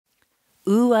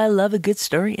Ooh, I love a good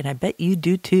story, and I bet you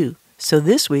do too. So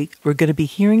this week, we're going to be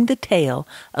hearing the tale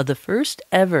of the first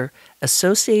ever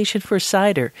Association for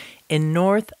Cider in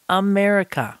North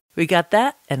America. We got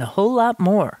that and a whole lot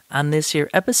more on this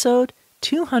here episode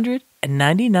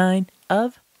 299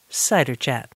 of Cider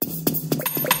Chat.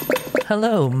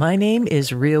 Hello, my name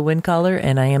is Rhea Windcaller,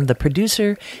 and I am the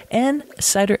producer and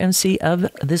cider MC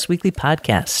of this weekly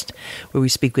podcast, where we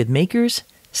speak with makers,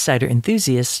 cider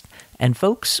enthusiasts, and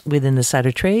folks within the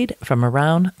cider trade from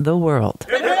around the world.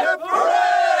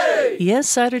 Yes,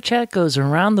 Cider Chat goes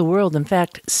around the world. In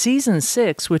fact, Season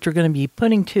 6, which we're going to be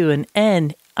putting to an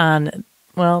end on,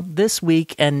 well, this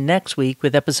week and next week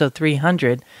with episode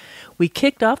 300, we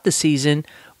kicked off the season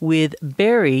with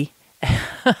Barry,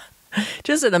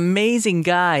 just an amazing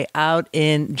guy out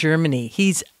in Germany.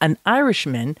 He's an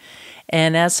Irishman,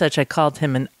 and as such, I called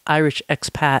him an Irish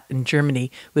expat in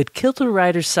Germany with Kilter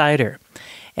Rider Cider.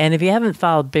 And if you haven't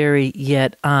followed Barry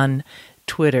yet on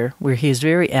Twitter, where he is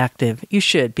very active, you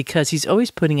should, because he's always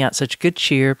putting out such good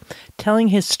cheer, telling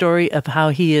his story of how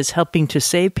he is helping to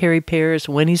save Perry pears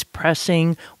when he's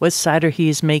pressing, what cider he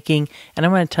is making. And I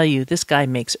want to tell you, this guy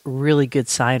makes really good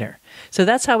cider. So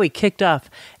that's how we kicked off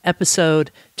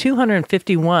episode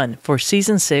 251 for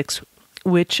season 6,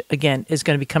 which, again, is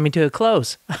going to be coming to a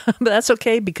close. But that's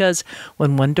okay, because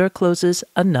when one door closes,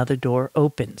 another door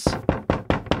opens.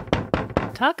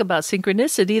 Talk about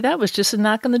synchronicity. That was just a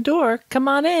knock on the door. Come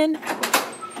on in.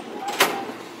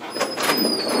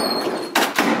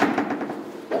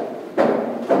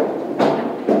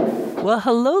 Well,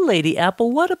 hello, Lady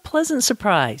Apple. What a pleasant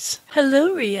surprise.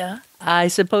 Hello, Rhea. I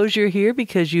suppose you're here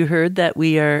because you heard that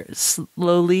we are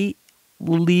slowly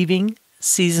leaving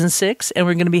season 6, and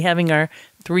we're going to be having our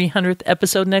 300th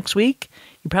episode next week.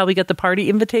 You probably got the party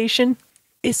invitation.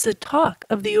 It's the talk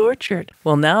of the orchard.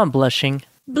 Well, now I'm blushing.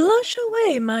 Blush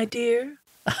away, my dear.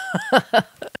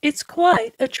 It's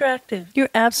quite attractive. You're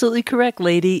absolutely correct,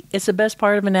 lady. It's the best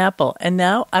part of an apple. And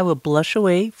now I will blush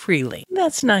away freely.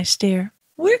 That's nice, dear.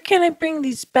 Where can I bring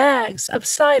these bags of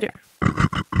cider?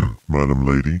 Madam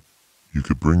Lady, you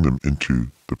could bring them into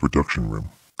the production room.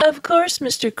 Of course,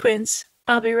 Mr. Quince.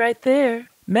 I'll be right there.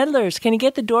 Meddlers, can you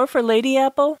get the door for Lady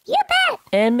Apple? You bet!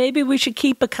 And maybe we should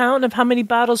keep account of how many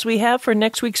bottles we have for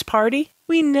next week's party?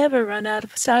 We never run out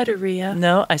of cider, Rhea.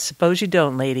 No, I suppose you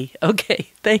don't, lady.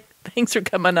 Okay, thanks for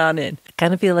coming on in. I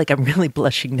kind of feel like I'm really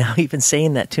blushing now, even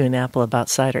saying that to an apple about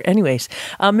cider. Anyways,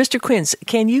 Mr. Quince,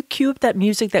 can you cue up that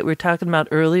music that we were talking about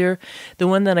earlier? The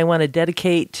one that I want to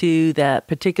dedicate to that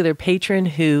particular patron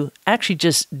who actually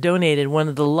just donated one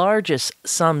of the largest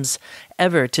sums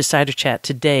ever to Cider Chat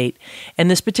to date. And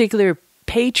this particular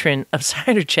patron of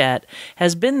Cider Chat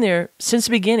has been there since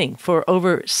the beginning for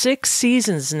over 6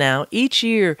 seasons now, each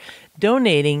year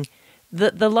donating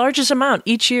the largest amount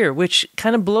each year, which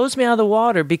kind of blows me out of the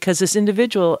water because this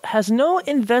individual has no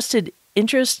invested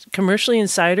interest commercially in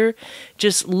cider,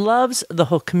 just loves the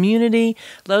whole community,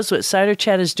 loves what Cider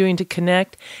Chat is doing to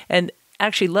connect, and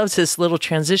actually loves this little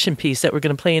transition piece that we're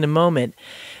going to play in a moment.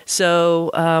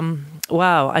 So,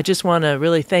 wow, I just want to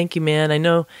really thank you, man. I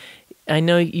know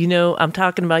you know I'm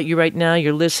talking about you right now.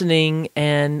 You're listening,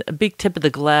 and a big tip of the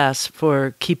glass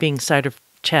for keeping Cider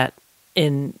Chat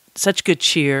in such good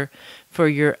cheer, for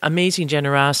your amazing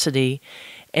generosity,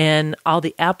 and all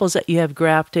the apples that you have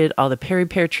grafted, all the Perry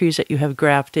pear trees that you have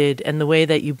grafted, and the way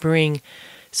that you bring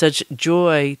such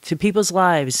joy to people's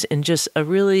lives in just a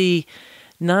really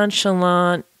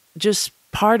nonchalant, just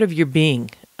part of your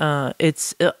being.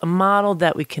 It's a model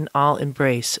that we can all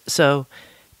embrace. So,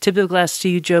 tip of the glass to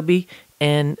you, Joby,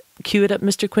 and cue it up,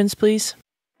 Mr. Quince, please.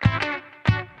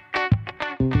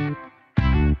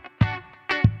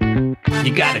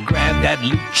 You gotta grab that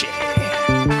luce.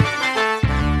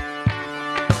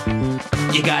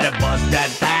 You gotta bust that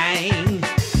thing.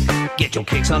 Get your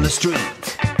kicks on the street.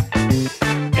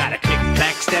 Gotta kick,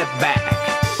 clack, step back.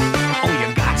 Oh,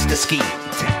 you gots to skeet.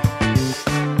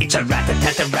 It's a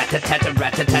rat-a-tat-a, rat-a-tat-a,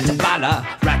 rat-a-tat-a, bala.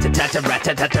 Rat-a-tat-a,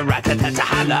 rat-a-tat-a, rat-a-tat-a,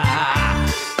 holla.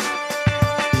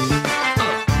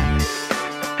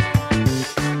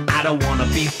 I don't wanna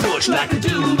be pushed like I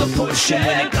do the pushing.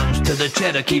 When it comes to the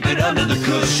cheddar, keep it under the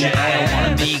cushion. I don't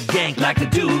wanna be ganked like I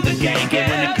do the gank.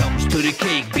 And when it comes to the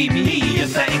cake, beat me, you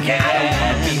think. I don't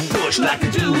wanna be pushed like I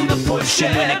do the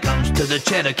pushing. When it comes to the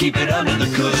cheddar, keep it under the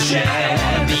cushion. I don't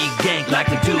wanna be ganked like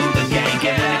I do the gank.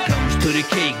 And when it comes to the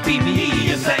cake, beat me,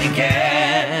 you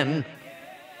thinking.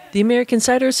 The American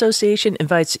Cider Association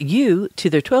invites you to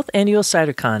their 12th annual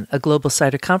CiderCon, a global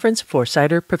cider conference for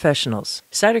cider professionals.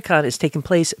 CiderCon is taking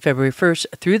place February 1st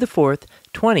through the 4th,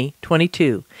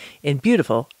 2022, in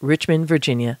beautiful Richmond,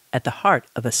 Virginia, at the heart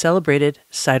of a celebrated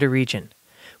cider region.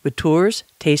 With tours,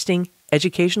 tasting,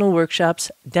 educational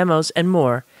workshops, demos, and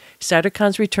more,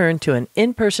 CiderCon's return to an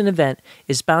in-person event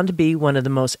is bound to be one of the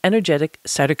most energetic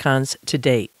CiderCons to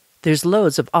date. There's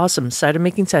loads of awesome cider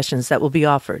making sessions that will be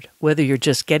offered. Whether you're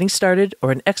just getting started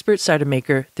or an expert cider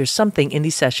maker, there's something in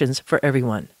these sessions for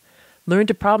everyone. Learn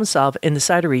to problem solve in the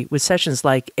cidery with sessions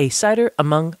like A Cider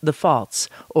Among the Faults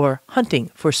or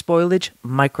Hunting for Spoilage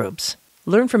Microbes.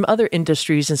 Learn from other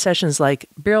industries in sessions like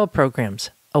Barrel Programs,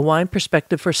 A Wine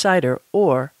Perspective for Cider,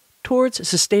 or Towards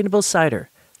Sustainable Cider,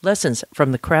 Lessons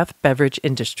from the Craft Beverage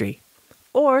Industry.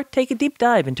 Or take a deep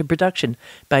dive into production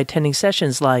by attending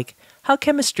sessions like How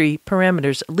Chemistry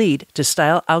Parameters Lead to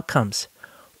Style Outcomes,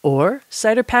 or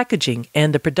cider packaging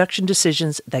and the production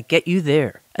decisions that get you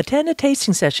there. Attend a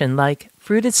tasting session like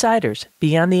Fruited Ciders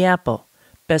Beyond the Apple,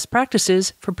 Best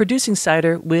Practices for Producing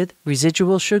Cider with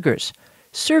Residual Sugars,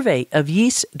 Survey of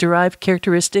Yeast-Derived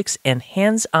Characteristics and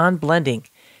Hands-on Blending,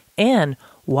 and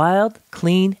Wild,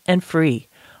 Clean, and Free,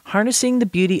 Harnessing the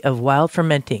Beauty of Wild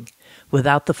Fermenting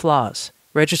Without the Flaws.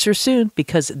 Register soon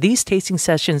because these tasting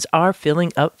sessions are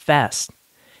filling up fast.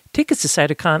 Tickets to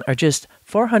CiderCon are just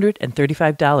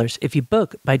 $435 if you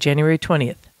book by January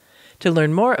 20th. To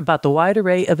learn more about the wide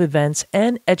array of events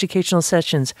and educational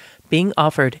sessions being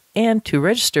offered and to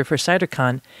register for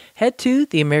CiderCon, head to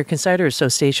the American Cider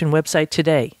Association website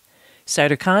today.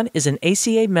 CiderCon is an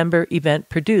ACA member event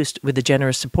produced with the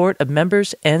generous support of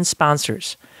members and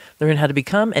sponsors. Learn how to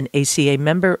become an ACA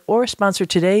member or sponsor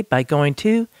today by going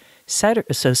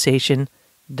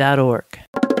tociderassociation.org.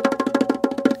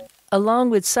 Along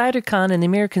with CiderCon and the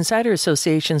American Cider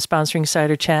Association sponsoring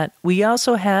Cider Chat, we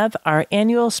also have our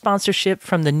annual sponsorship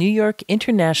from the New York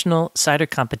International Cider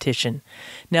Competition.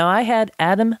 Now, I had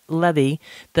Adam Levy,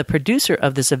 the producer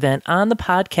of this event, on the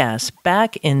podcast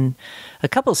back in a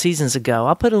couple seasons ago.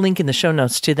 I'll put a link in the show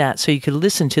notes to that so you can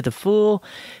listen to the full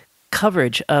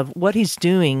coverage of what he's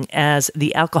doing as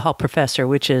the alcohol professor,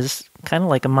 which is kind of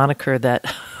like a moniker that,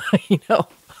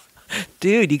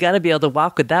 dude, you got to be able to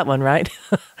walk with that one, right?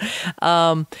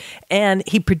 And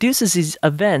he produces these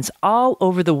events all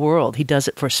over the world. He does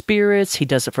it for spirits, he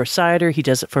does it for cider, he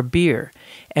does it for beer.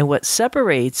 And what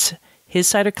separates his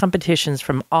cider competitions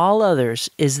from all others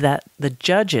is that the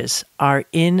judges are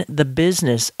in the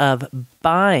business of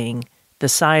buying the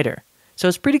cider. So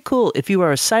it's pretty cool if you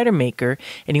are a cider maker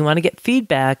and you want to get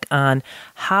feedback on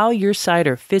how your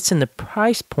cider fits in the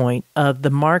price point of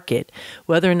the market,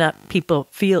 whether or not people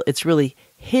feel it's really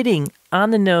hitting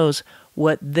on the nose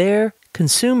what their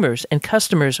consumers and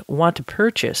customers want to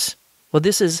purchase. Well,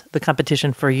 this is the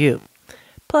competition for you.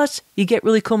 Plus, you get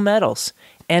really cool medals,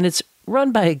 and it's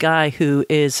run by a guy who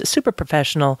is super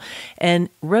professional and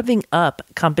revving up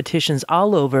competitions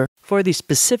all over for these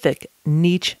specific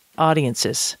niche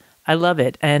audiences. I love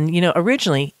it. And,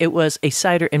 originally it was a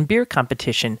cider and beer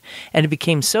competition, and it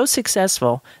became so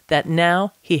successful that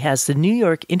now he has the New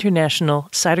York International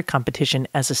Cider Competition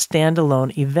as a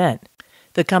standalone event.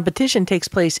 The competition takes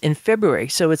place in February,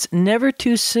 so it's never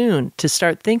too soon to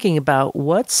start thinking about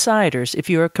what ciders, if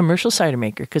you're a commercial cider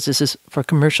maker, because this is for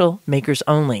commercial makers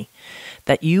only,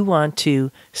 that you want to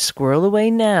squirrel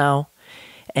away now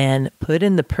and put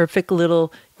in the perfect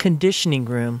little conditioning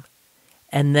room,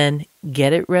 and then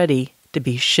get it ready to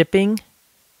be shipping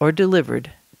or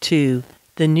delivered to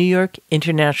the New York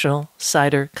International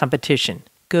Cider Competition.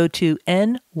 Go to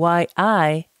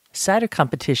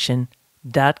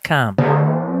nyicidercompetition.com.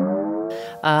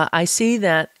 I see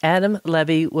that Adam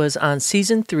Levy was on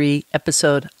Season 3,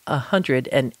 Episode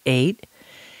 108.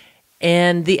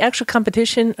 And the actual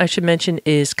competition, I should mention,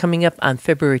 is coming up on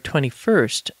February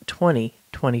 21st,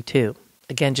 2022.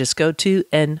 Again, just go to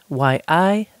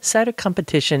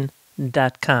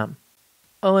nyicidercompetition.com.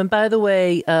 Oh, and by the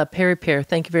way, Perry Pear,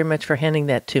 thank you very much for handing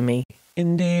that to me.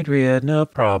 Indeed, Rhea, no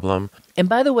problem. And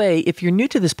by the way, if you're new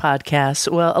to this podcast,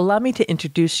 well, allow me to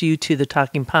introduce you to the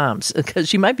Talking Palms,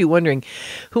 because you might be wondering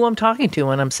who I'm talking to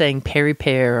when I'm saying Perry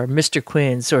Pear or Mr.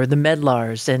 Quince or the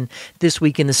Medlars, and this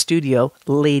week in the studio,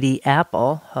 Lady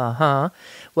Apple.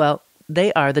 Well,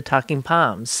 they are the Talking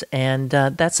Palms, and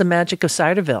that's the magic of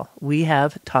Ciderville. We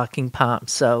have Talking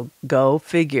Palms, so go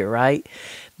figure, right?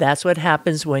 That's what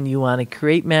happens when you want to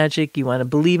create magic, you want to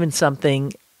believe in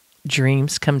something,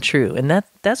 dreams come true. And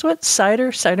that's what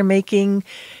cider making,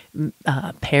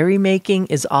 Perry making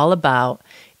is all about,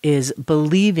 is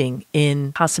believing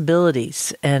in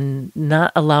possibilities and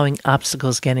not allowing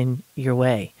obstacles get in your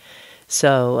way.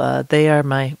 So they are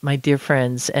my dear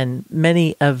friends, and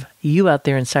many of you out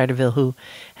there in Ciderville who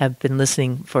have been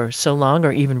listening for so long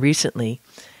or even recently,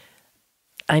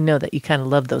 I know that you kind of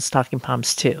love those Talking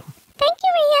Palms too. Thank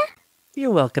you, Rhea.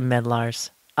 You're welcome,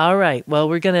 Medlars. All right, well,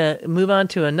 we're going to move on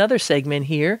to another segment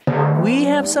here. We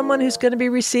have someone who's going to be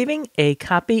receiving a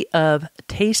copy of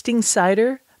Tasting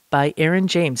Cider by Aaron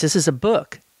James. This is a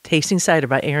book, Tasting Cider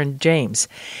by Aaron James.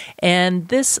 And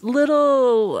this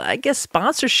little, I guess,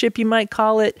 sponsorship, you might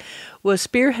call it, was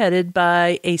spearheaded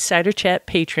by a Cider Chat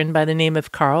patron by the name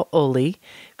of Carl Oley.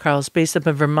 Carl's based up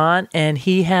in Vermont, and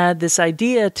he had this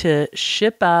idea to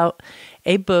ship out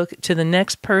a book to the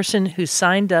next person who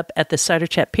signed up at the Cider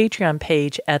Chat Patreon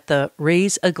page at the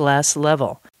Raise a Glass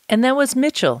level. And that was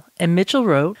Mitchell. And Mitchell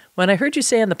wrote, "When I heard you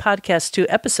say on the podcast 2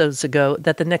 episodes ago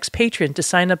that the next patron to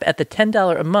sign up at the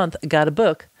 $10 a month got a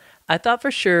book, I thought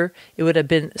for sure it would have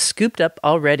been scooped up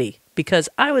already because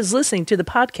I was listening to the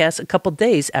podcast a couple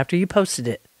days after you posted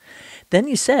it. Then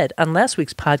you said on last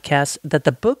week's podcast that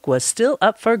the book was still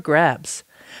up for grabs.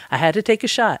 I had to take a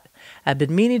shot. I've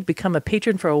been meaning to become a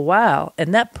patron for a while,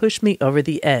 and that pushed me over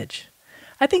the edge.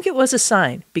 I think it was a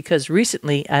sign because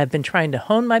recently I have been trying to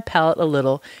hone my palate a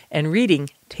little, and reading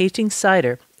Tasting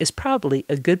Cider is probably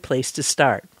a good place to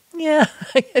start." Yeah,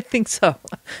 I think so.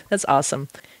 That's awesome.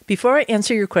 Before I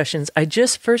answer your questions, I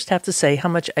just first have to say how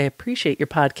much I appreciate your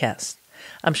podcast.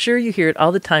 I'm sure you hear it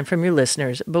all the time from your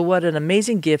listeners, but what an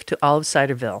amazing gift to all of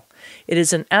Ciderville. It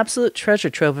is an absolute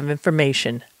treasure trove of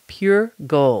information, pure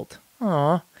gold.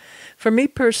 Aw. For me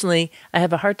personally, I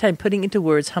have a hard time putting into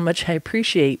words how much I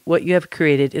appreciate what you have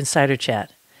created in Cider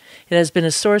Chat. It has been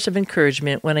a source of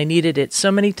encouragement when I needed it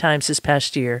so many times this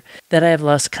past year that I have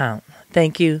lost count.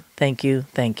 Thank you, thank you,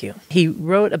 thank you. He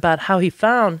wrote about how he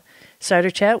found Cider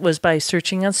Chat was by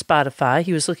searching on Spotify.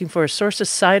 He was looking for a source of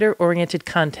cider-oriented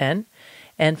content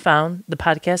and found the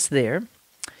podcast there.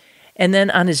 And then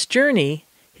on his journey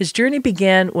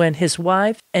began when his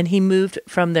wife and he moved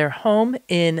from their home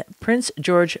in Prince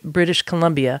George, British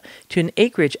Columbia, to an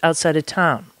acreage outside of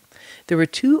town. There were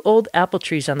 2 old apple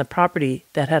trees on the property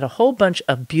that had a whole bunch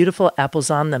of beautiful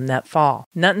apples on them that fall.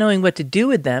 Not knowing what to do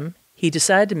with them, he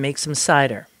decided to make some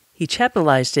cider. He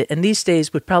chaptalized it, and these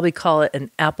days would probably call it an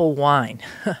apple wine.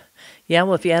 Yeah,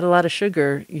 well, if you add a lot of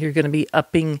sugar, you're going to be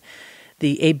upping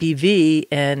the ABV,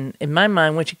 and in my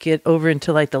mind, once you get over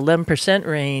into like the 11%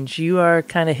 range, you are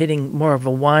kind of hitting more of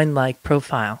a wine-like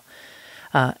profile.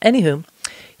 Anywho,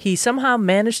 he somehow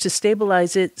managed to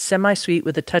stabilize it semi-sweet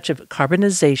with a touch of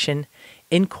carbonization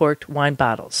in corked wine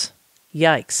bottles.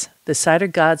 Yikes, the cider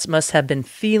gods must have been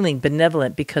feeling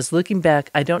benevolent because looking back,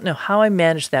 I don't know how I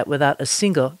managed that without a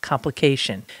single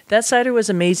complication. That cider was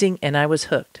amazing and I was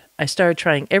hooked. I started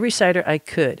trying every cider I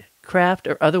could, craft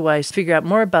or otherwise, to figure out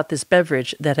more about this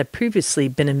beverage that had previously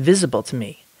been invisible to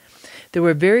me. There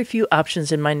were very few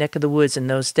options in my neck of the woods in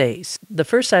those days. The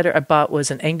first cider I bought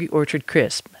was an Angry Orchard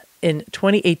Crisp. In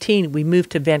 2018, we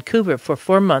moved to Vancouver for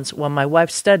 4 months while my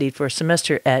wife studied for a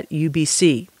semester at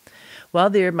UBC. While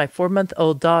there, my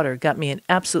 4-month-old daughter got me an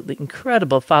absolutely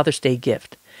incredible Father's Day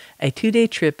gift, a 2-day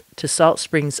trip to Salt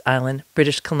Springs Island,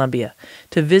 British Columbia,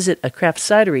 to visit a craft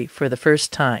cidery for the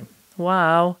first time.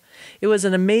 Wow! It was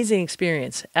an amazing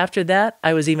experience. After that,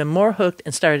 I was even more hooked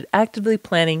and started actively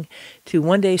planning to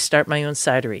one day start my own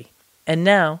cidery. And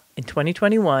now, in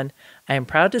 2021, I am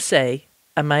proud to say,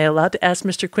 am I allowed to ask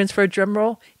Mr. Quince for a drum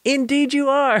roll? Indeed you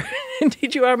are.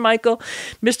 Indeed you are, Michael.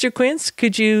 Mr. Quince,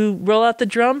 could you roll out the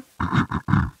drum?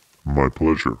 My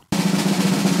pleasure.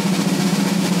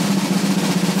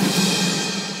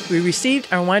 We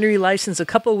received our winery license a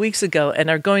couple weeks ago and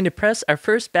are going to press our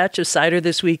first batch of cider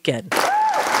this weekend.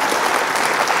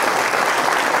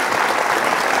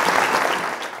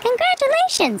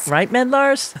 Congratulations! Right, Med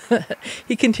Lars?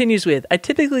 He continues with, I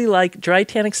typically like dry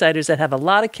tannic ciders that have a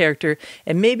lot of character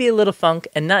and maybe a little funk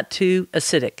and not too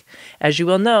acidic. As you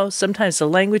well know, sometimes the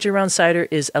language around cider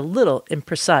is a little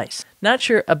imprecise. Not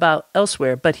sure about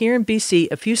elsewhere, but here in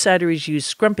BC, a few cideries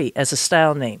use Scrumpy as a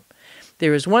style name.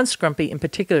 There was one Scrumpy in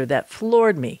particular that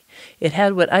floored me. It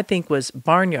had what I think was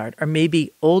barnyard or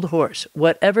maybe old horse.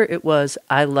 Whatever it was,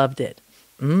 I loved it.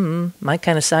 My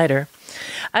kind of cider.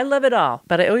 I love it all,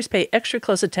 but I always pay extra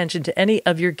close attention to any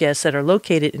of your guests that are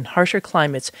located in harsher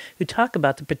climates who talk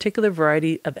about the particular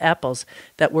variety of apples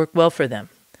that work well for them.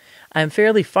 I am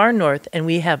fairly far north and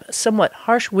we have somewhat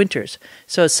harsh winters,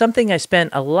 so it's something I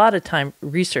spend a lot of time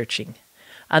researching.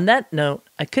 On that note,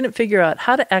 I couldn't figure out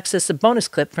how to access the bonus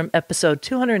clip from episode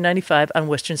 295 on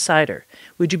Western Cider.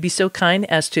 Would you be so kind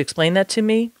as to explain that to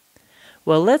me?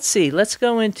 Well, let's see. Let's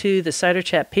go into the Cider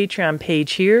Chat Patreon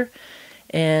page here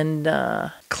and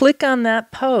click on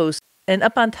that post. And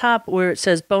up on top where it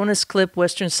says bonus clip,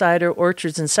 Western Cider,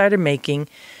 Orchards, and Cider Making,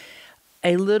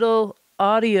 a little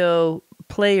audio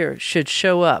player should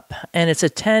show up. And it's a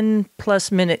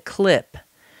 10-plus minute clip.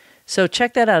 So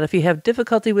check that out. If you have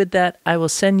difficulty with that, I will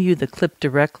send you the clip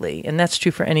directly. And that's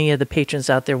true for any of the patrons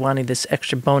out there wanting this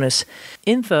extra bonus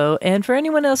info. And for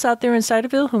anyone else out there in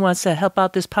Ciderville who wants to help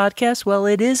out this podcast, well,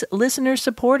 it is listener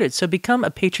supported. So become a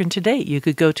patron today. You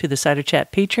could go to the Cider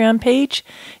Chat Patreon page.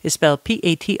 It's spelled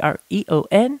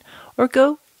Patreon, or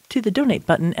go to the donate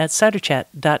button at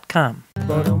ciderchat.com.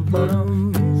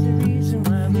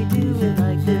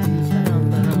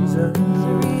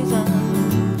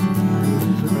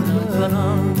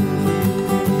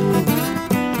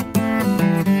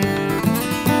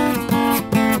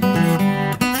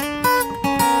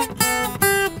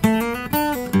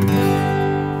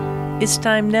 It's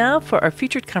time now for our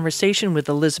featured conversation with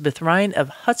Elizabeth Ryan of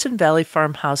Hudson Valley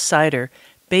Farmhouse Cider,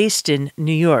 based in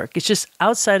New York. It's just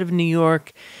outside of New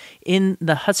York in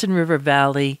the Hudson River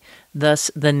Valley, thus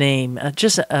the name.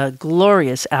 Just a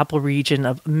glorious apple region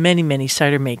of many, many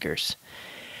cider makers.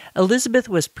 Elizabeth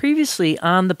was previously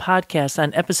on the podcast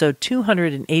on episode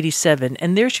 287,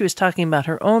 and there she was talking about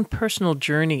her own personal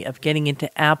journey of getting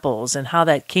into apples and how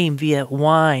that came via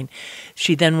wine.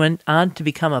 She then went on to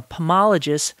become a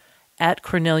pomologist at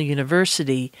Cornell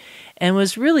University and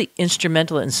was really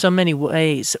instrumental in so many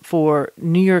ways for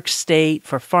New York State,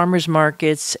 for farmers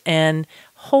markets, and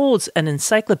holds an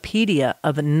encyclopedia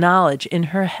of knowledge in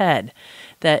her head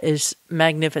that is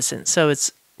magnificent. So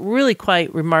it's really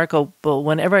quite remarkable.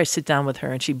 Whenever I sit down with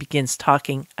her and she begins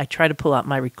talking, I try to pull out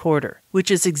my recorder,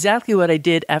 which is exactly what I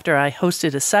did after I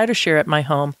hosted a cider share at my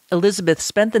home. Elizabeth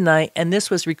spent the night, and this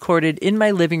was recorded in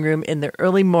my living room in the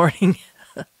early morning.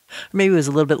 Maybe it was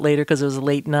a little bit later because it was a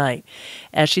late night,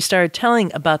 as she started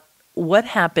telling about what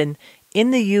happened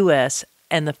in the U.S.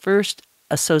 and the first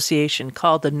association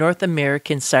called the North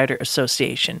American Cider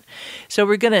Association. So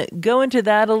we're going to go into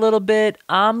that a little bit.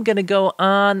 I'm going to go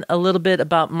on a little bit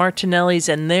about Martinelli's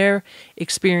and their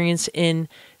experience in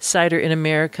cider in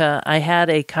America. I had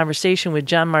a conversation with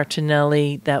John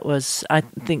Martinelli that was, I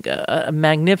think, a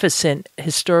magnificent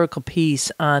historical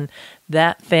piece on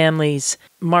that family's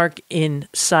mark in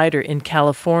cider in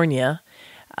California.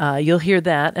 You'll hear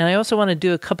that. And I also want to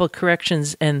do a couple of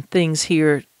corrections and things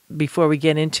here before we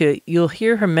get into it. You'll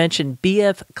hear her mention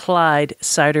B.F. Clyde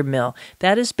Cider Mill.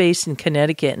 That is based in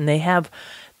Connecticut, and they have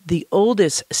the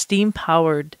oldest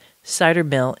steam-powered cider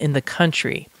mill in the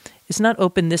country. It's not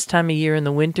open this time of year in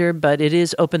the winter, but it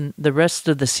is open the rest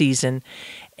of the season.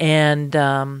 And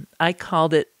I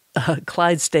called it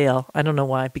Clydesdale. I don't know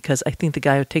why, because I think the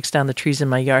guy who takes down the trees in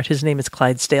my yard, his name is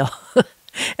Clydesdale.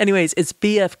 Anyways, it's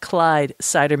B.F. Clyde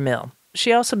Cider Mill.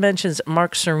 She also mentions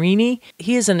Mark Serini.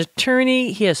 He is an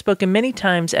attorney. He has spoken many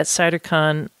times at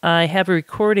CiderCon. I have a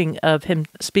recording of him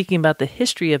speaking about the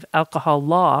history of alcohol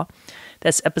law.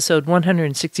 That's episode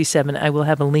 167. I will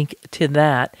have a link to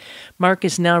that. Mark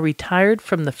is now retired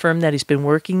from the firm that he's been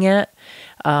working at,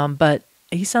 but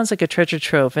he sounds like a treasure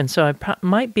trove, and so I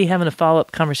might be having a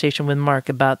follow-up conversation with Mark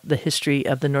about the history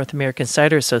of the North American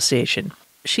Cider Association.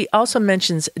 She also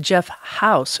mentions Jeff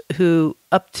House, who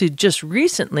up to just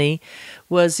recently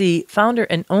was the founder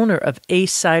and owner of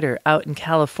Ace Cider out in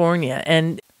California.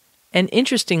 And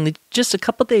interestingly, just a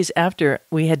couple days after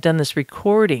we had done this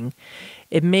recording,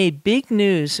 it made big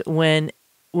news when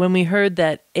we heard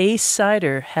that Ace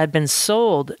Cider had been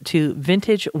sold to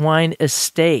Vintage Wine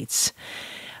Estates,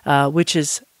 which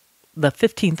is the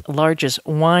 15th largest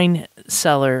wine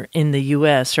seller in the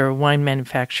U.S. or wine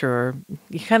manufacturer.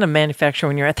 You kind of manufacture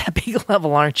when you're at that big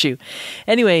level, aren't you?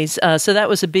 Anyways, so that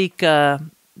was a big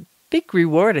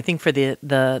reward, I think, for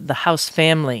the House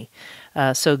family.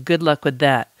 So good luck with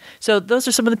that. So those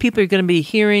are some of the people you're going to be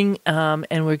hearing,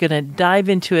 and we're going to dive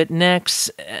into it next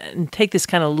and take this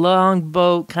kind of long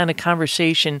boat kind of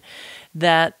conversation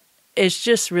that is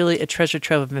just really a treasure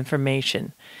trove of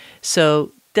information.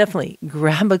 So definitely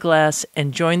grab a glass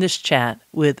and join this chat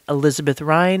with Elizabeth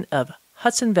Ryan of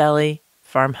Hudson Valley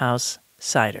Farmhouse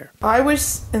Cider. I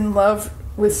was in love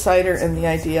with cider and the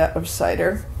idea of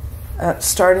cider.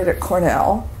 Started at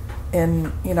Cornell in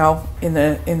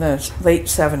the late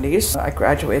 70s. I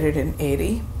graduated in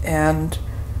 80, and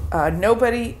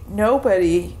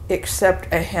nobody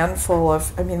except a handful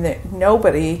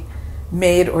nobody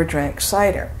made or drank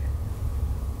cider.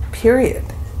 Period.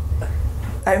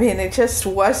 It just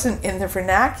wasn't in the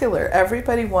vernacular.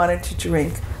 Everybody wanted to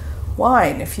drink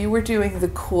wine. If you were doing the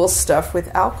cool stuff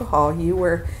with alcohol, you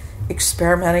were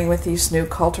experimenting with these new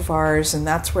cultivars, and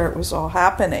that's where it was all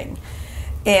happening.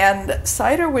 And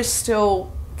cider was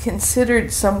still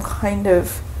considered some kind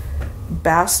of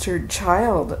bastard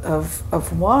child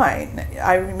of wine.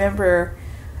 I remember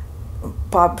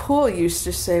Bob Poole used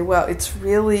to say, well, it's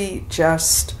really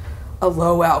just a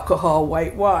low alcohol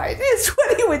white wine, is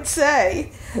what he would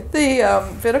say, the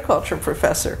viticulture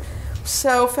professor.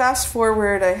 So fast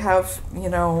forward, I have,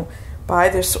 buy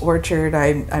this orchard.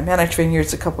 I managed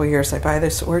vineyards a couple of years. I buy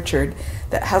this orchard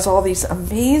that has all these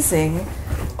amazing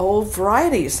old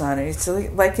varieties on it. It's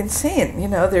like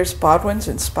insane. There's Bodwins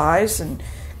and Spies and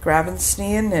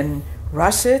Gravenstein and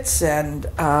Russets and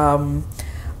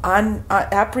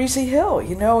at Breezy Hill.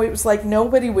 It was like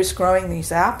nobody was growing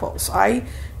these apples. I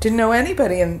didn't know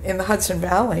anybody in the Hudson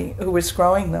Valley who was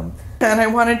growing them. And I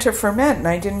wanted to ferment, and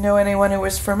I didn't know anyone who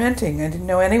was fermenting. I didn't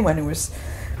know anyone who was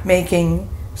making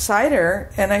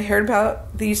cider. And I heard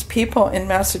about these people in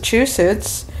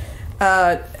Massachusetts,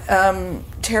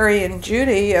 Terry and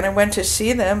Judy, and I went to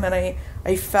see them, and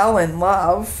I fell in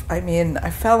love.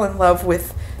 I fell in love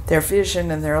with their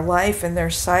vision and their life and their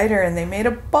cider, and they made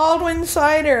a Baldwin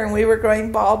cider, and we were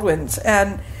growing Baldwins.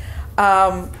 And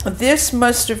this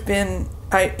must have been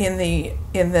in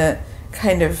the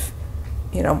kind of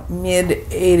mid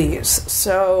 80s.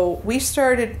 So we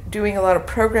started doing a lot of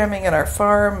programming at our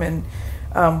farm, and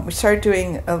we started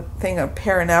doing a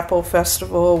pear and apple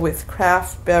festival with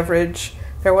craft beverage.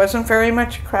 There wasn't very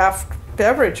much craft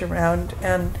beverage around,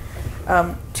 and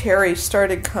Terry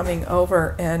started coming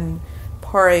over and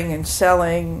pouring and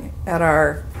selling at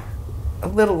our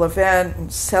little event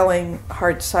and selling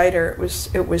hard cider.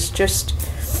 It was just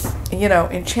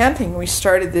enchanting. We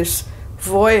started this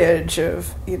voyage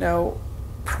of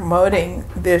promoting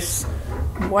this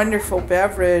wonderful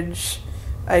beverage.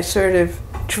 I sort of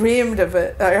dreamed of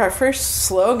it. Our first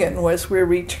slogan was, "We're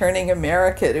returning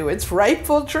America to its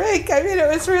rightful drink." It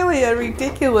was really a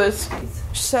ridiculous.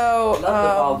 So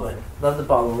Love the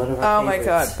Baldwin. One of our my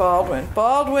favorites. God,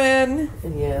 Baldwin.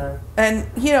 Yeah. And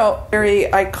very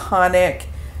iconic,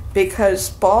 because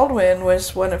Baldwin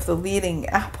was one of the leading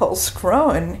apples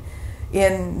grown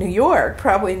in New York,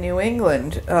 probably New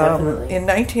England, in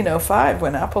 1905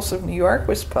 when Apples of New York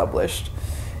was published.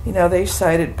 They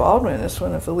cited Baldwin as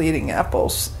one of the leading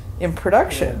apples in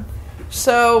production. Yeah.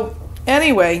 So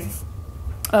anyway,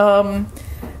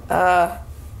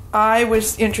 I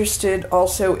was interested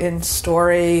also in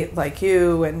story, like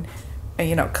you, and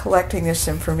collecting this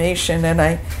information, and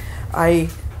I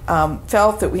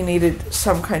felt that we needed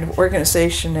some kind of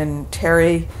organization. And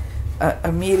Terry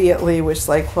immediately was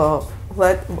like, "Well,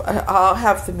 I'll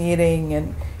have the meeting,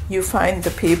 and you find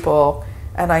the people."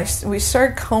 And we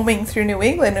started combing through New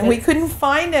England, and we couldn't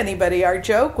find anybody. Our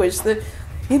joke was that,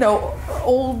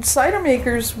 old cider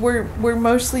makers were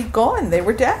mostly gone. They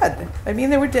were dead.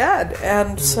 They were dead.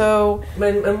 And so...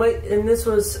 And this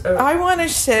was... I want to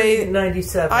say...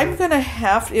 97. I'm going to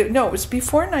have... it was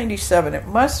before 97. It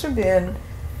must have been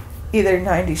either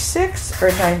 96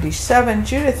 or 97.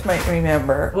 Judith might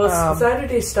remember. Well, Cider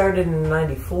Day started in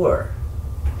 94.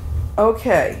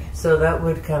 Okay. So that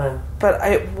would kind of... But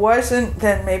it wasn't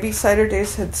then. Maybe Cider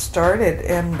Days had started,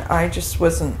 and I just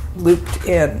wasn't looped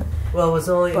in. Well, it was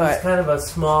kind of a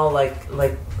small, we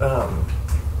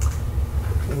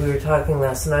were talking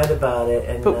last night about it.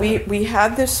 And but we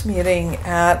had this meeting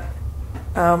at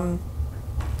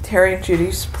Terry and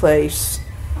Judy's place,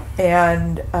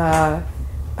 and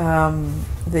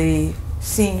the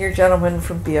senior gentleman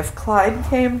from B.F. Clyde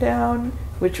came down,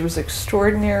 which was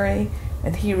extraordinary,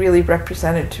 and he really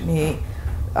represented to me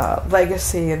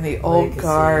legacy in the old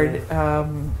guard.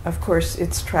 Of course,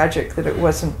 it's tragic that it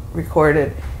wasn't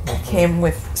recorded. He came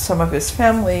with some of his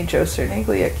family. Joe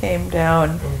Cerniglia came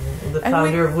down. Mm-hmm. The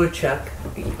founder of Woodchuck.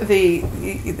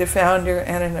 The founder,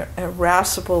 and an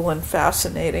irascible and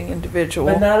fascinating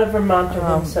individual. But not a Vermonter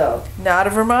himself. Not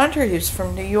a Vermonter. He was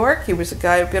from New York. He was a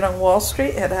guy who'd been on Wall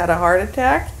Street, had a heart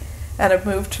attack, and had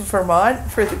moved to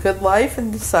Vermont for the good life,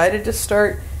 and decided to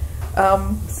start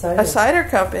a cider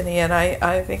company. And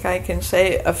I think I can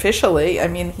say officially,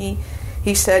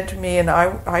 he said to me, and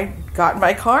I got in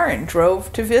my car and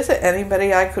drove to visit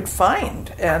anybody I could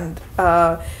find. And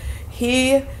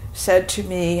he said to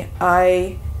me,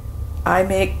 I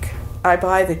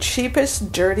buy the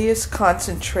cheapest, dirtiest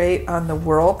concentrate on the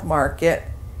world market.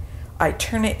 I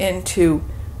turn it into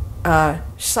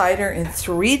cider in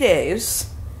 3 days,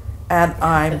 and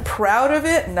I'm proud of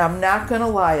it, and I'm not going to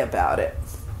lie about it.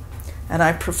 And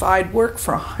I provide work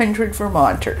for 100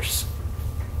 Vermonters.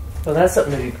 Well, that's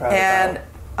something to be proud about.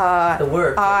 The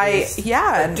work. Dirty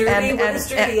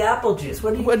apple juice.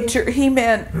 What do you mean? He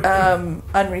meant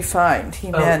unrefined. He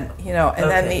meant,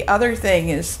 then the other thing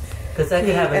is, because that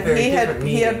could have a very different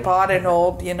meaning. He had bought an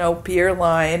old, beer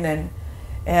line,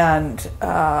 and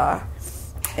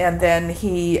then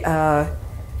he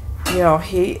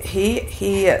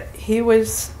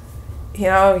was,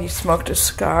 he smoked a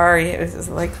cigar. He was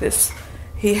like this.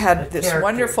 he had this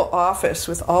wonderful office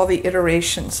with all the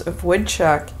iterations of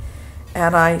woodchuck,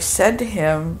 and I said to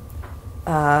him,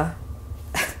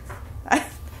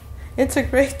 it's a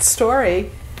great story,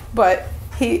 but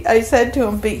I said to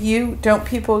him, but don't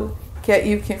people get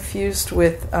you confused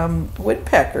with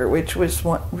woodpecker, which was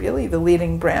really the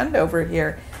leading brand over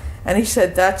here? And he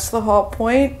said, that's the whole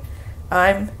point.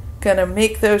 I'm going to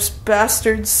make those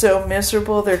bastards so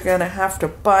miserable they're going to have to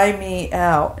buy me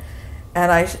out.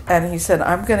 And he said,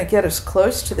 I'm going to get as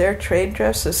close to their trade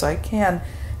dress as I can,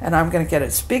 and I'm going to get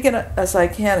as big as I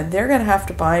can, and they're going to have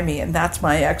to buy me, and that's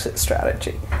my exit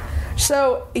strategy.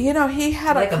 So, he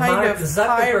had like a kind of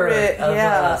pirate,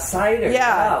 cider.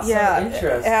 Yeah, wow, yeah. So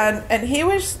interesting. And he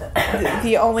was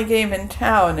the only game in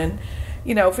town, and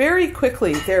very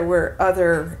quickly there were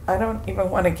other. I don't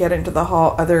even want to get into the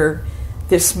whole other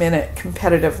this minute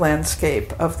competitive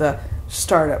landscape of the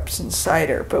startups in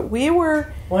cider, but we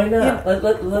were. Why not?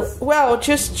 Let's. Well,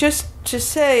 just to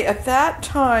say, at that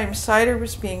time, cider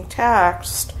was being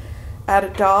taxed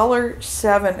at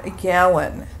 $1.07 a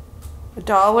gallon.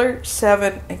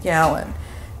 $1.07 a gallon,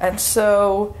 and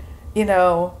so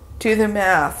do the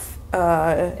math.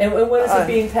 And what is it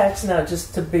being taxed now?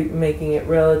 Just to be making it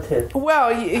relative.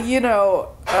 Well, you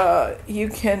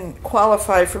can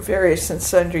qualify for various and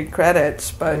sundry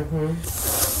credits, but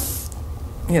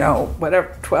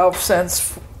whatever, 12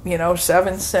 cents.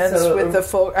 7 cents with the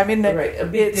full. I mean, right, a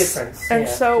big difference. And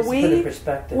so we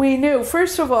knew.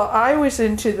 First of all, I was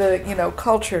into the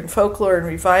culture and folklore and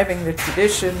reviving the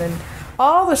tradition and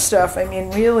all the stuff. I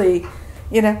mean, really,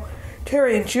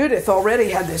 Terry and Judith already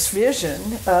had this vision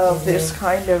of this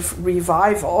kind of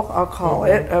revival, I'll call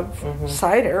it, of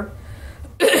cider,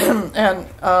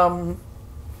 and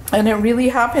it really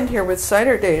happened here with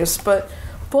Cider Days. But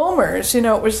Bulmers,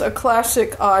 it was a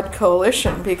classic odd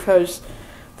coalition because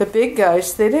the big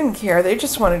guys, they didn't care. They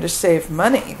just wanted to save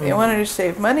money. They wanted to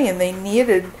save money, and they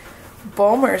needed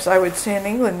Bulmers. I would say in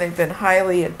England they've been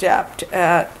highly adept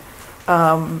at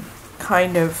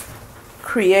kind of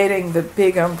creating the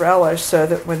big umbrella so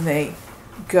that when they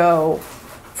go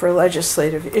for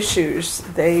legislative issues,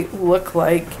 they look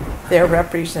like they're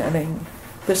representing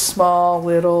the small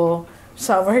little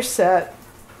Somerset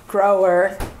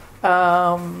grower,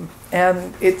 and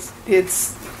it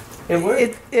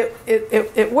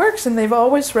works, and they've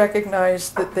always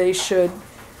recognized that they should,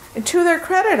 and to their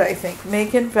credit, I think,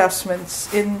 make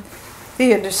investments in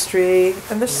the industry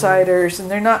and the ciders, and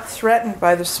they're not threatened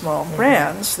by the small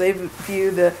brands. They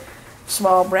view the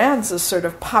small brands as sort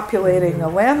of populating a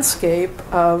landscape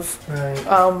of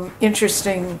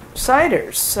interesting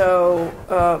ciders. So,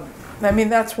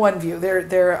 that's one view.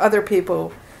 There are other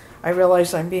people. I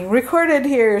realize I'm being recorded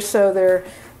here, so there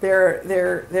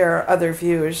are other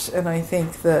views, and I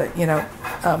think the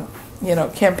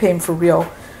campaign for real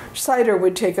cider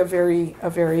would take a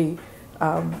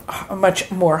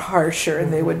much more harsher,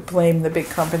 and they would blame the big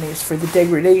companies for the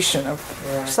degradation of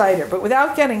cider. But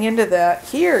without getting into that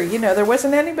here, there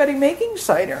wasn't anybody making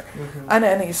cider on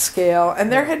any scale,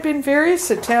 and there had been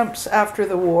various attempts after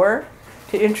the war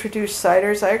to introduce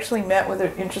ciders. I actually met with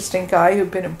an interesting guy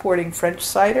who'd been importing French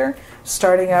cider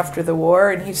starting after the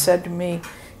war, and he said to me,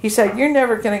 you're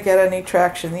never going to get any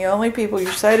traction. The only people,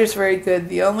 your cider's very good,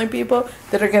 the only people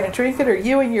that are going to drink it are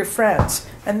you and your friends.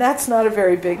 And that's not a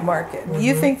very big market.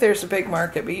 You think there's a big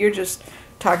market, but you're just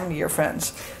talking to your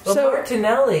friends. Well,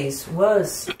 Martinelli's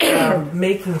was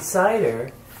making cider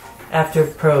after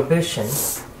Prohibition.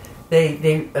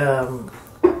 They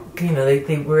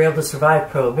were able to survive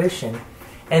Prohibition,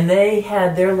 and they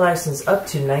had their license up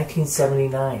to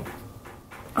 1979.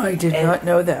 I did not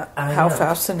know that. How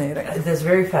fascinating. That's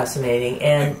very fascinating.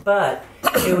 But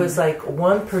it was like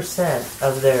 1%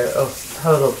 of their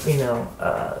total,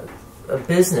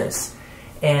 business.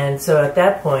 And so at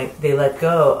that point, they let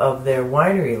go of their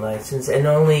winery license, and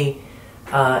only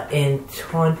in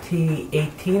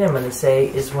 2018, I'm going to say,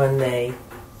 is when they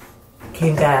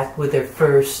came back with their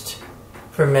first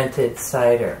fermented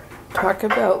cider. Talk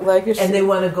about legacy. And they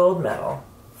won a gold medal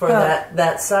for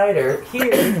that cider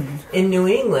here in New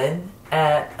England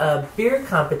at a beer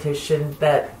competition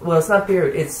it's not beer,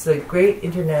 it's the Great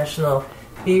International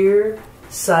Beer,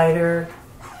 Cider,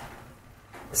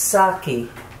 Sake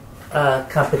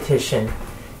competition.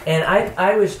 And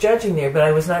I was judging there, but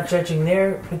I was not judging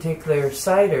their particular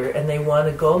cider, and they won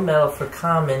a gold medal for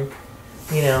common,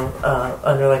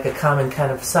 under like a common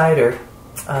kind of cider.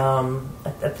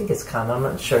 I think it's common, I'm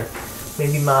not sure.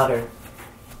 Maybe modern.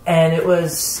 And it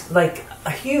was like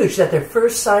huge that their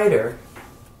first cider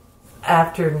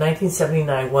after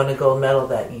 1979 won a gold medal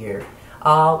that year,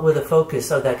 all with a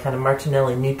focus of that kind of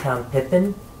Martinelli Newtown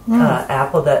Pippin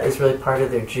apple that is really part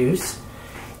of their juice.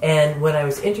 And when I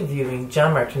was interviewing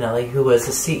John Martinelli, who was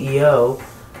the CEO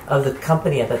of the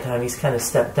company at that time, he's kind of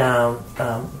stepped down,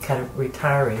 kind of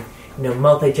retiring,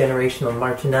 multi-generational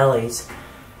Martinellis.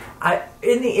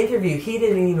 In the interview, he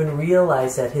didn't even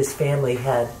realize that his family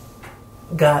had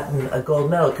gotten a gold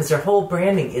medal, because their whole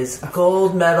branding is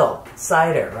gold medal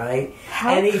cider, right?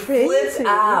 And he flipped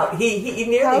out. He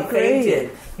nearly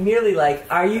fainted. He nearly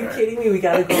are you kidding me? We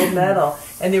got a gold medal.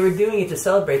 And they were doing it to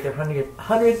celebrate their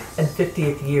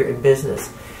 150th year in business.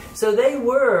 So they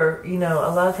were, a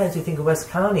lot of times we think of West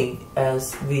County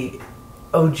as the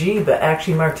OG, but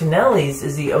actually Martinelli's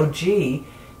is the OG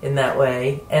in that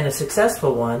way, and a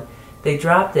successful one. They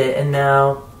dropped it, and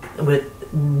now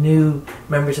with new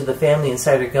members of the family and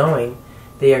cider going,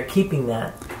 they are keeping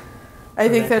that. I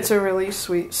think that's a really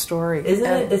sweet story, isn't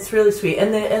it? It's really sweet,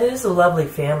 and it is a lovely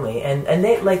family, and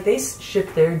they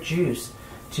ship their juice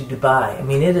to Dubai. I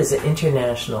mean, it is an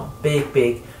international,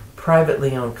 big,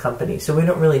 privately owned company. So we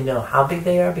don't really know how big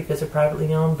they are because they're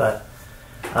privately owned, but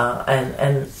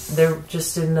and they're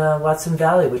just in Watson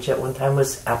Valley, which at one time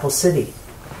was Apple City.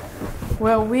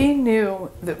 Well, we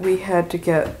knew that we had to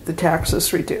get the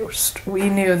taxes reduced. We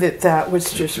knew that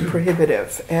was just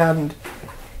prohibitive, and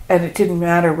it didn't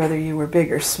matter whether you were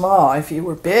big or small. If you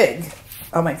were big,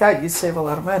 oh my God, you'd save a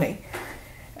lot of money.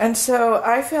 And so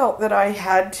I felt that I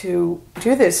had to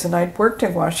do this, and I'd worked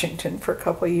in Washington for a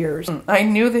couple of years. I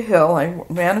knew the Hill. I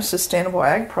ran a sustainable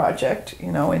ag project,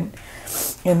 in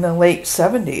the late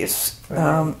 70s,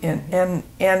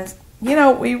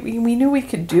 we knew we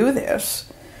could do this.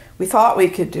 We thought we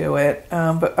could do it,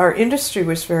 but our industry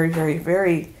was very, very,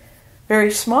 very,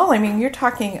 very small. I mean, you're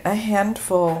talking a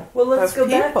handful of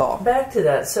people. Go back to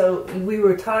that. So we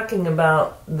were talking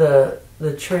about the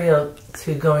trail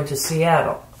to going to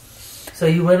Seattle. So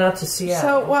you went out to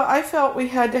Seattle. So, I felt we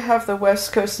had to have the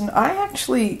West Coast, and I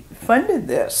actually funded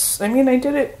this. I mean, I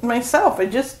did it myself. I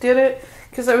just did it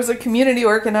because I was a community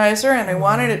organizer, and I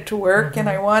wanted it to work, and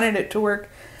I wanted it to work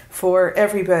for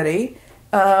everybody.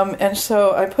 And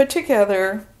so I put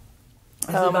together.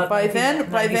 By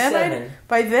then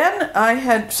I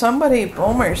had somebody,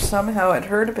 Bulmers, somehow had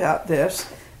heard about this,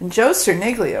 and Joe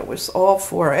Cerniglia was all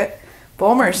for it.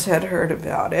 Bulmers had heard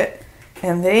about it,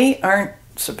 and they aren't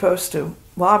supposed to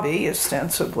lobby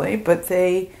ostensibly, but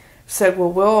they said,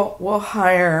 "Well,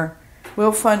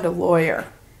 we'll fund a lawyer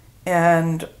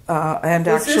and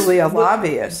actually a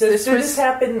lobbyist." This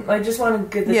happened. I just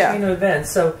want to get the chain of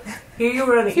events. So here you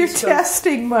were on the You're East Coast.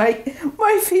 testing my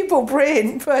feeble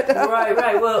brain, but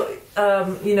right. Well,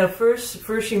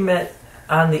 first you met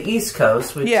on the East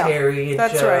Coast with Terry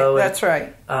and Joe. That's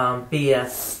right.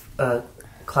 BS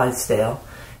Clydesdale.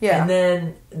 Yeah.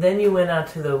 And then you went out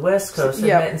to the West Coast and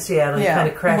met in Seattle. And you kind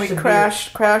of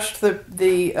crashed. We crashed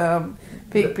the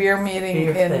big beer meeting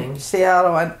in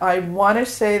Seattle, and I want to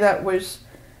say that was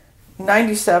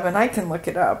 97. I can look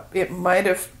it up. It might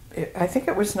have. I think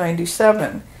it was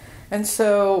 97. And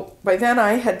so by then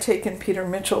I had taken Peter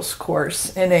Mitchell's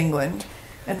course in England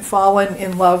and fallen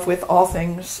in love with all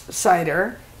things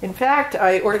cider. In fact,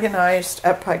 I organized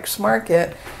at Pike's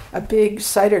Market a big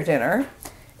cider dinner.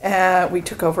 We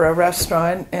took over a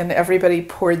restaurant, and everybody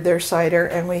poured their cider,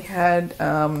 and we had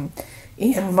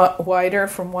Ian Wider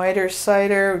from Wider's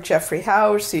Cider, Jeffrey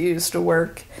House, he used to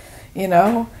work,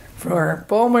 for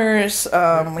Bulmers.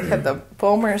 We had the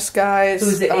Bulmers guys.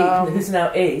 Who's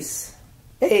now Ace.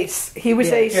 Ace. He was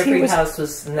Ace. Jeffrey House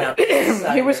was now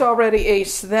Cider. He was already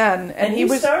Ace then. And he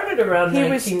started around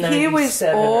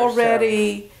 1997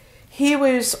 He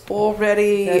was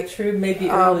already that's true, maybe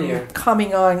earlier.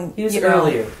 Coming on. He was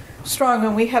earlier. Strong.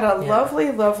 And we had a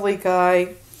lovely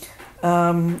guy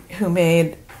who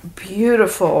made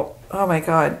beautiful, oh my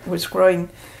God, was growing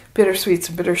bittersweets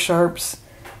and bitter sharps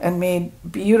and made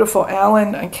beautiful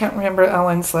Alan. I can't remember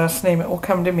Alan's last name. It will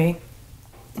come to me.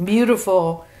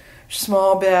 Beautiful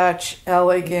small batch,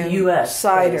 elegant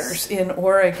ciders in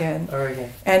Oregon.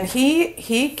 And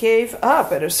he gave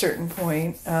up at a certain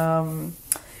point,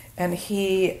 and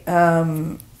he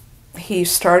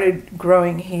started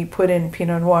growing. He put in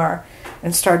Pinot Noir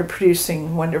and started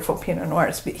producing wonderful Pinot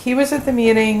Noirs. But he was at the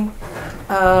meeting.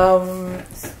 So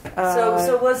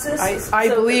was this? I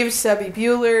believe Sebby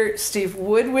Bueller, Steve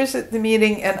Wood was at the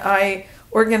meeting, and I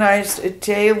organized a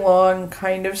day-long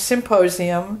kind of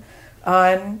symposium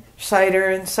on cider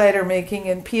and cider making,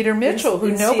 and Peter Mitchell, who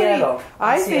nobody, Seattle.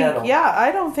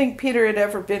 I don't think Peter had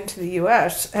ever been to the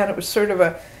U.S., and it was sort of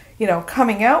a,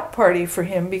 coming out party for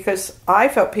him, because I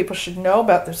felt people should know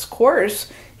about this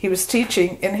course he was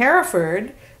teaching in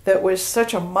Hereford that was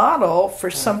such a model for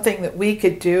something that we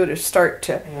could do to start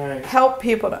to help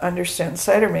people to understand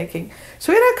cider making.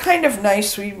 So we had a kind of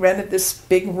nice, we rented this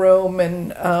big room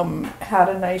and had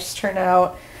a nice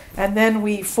turnout. And then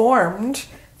we formed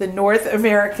the North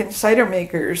American Cider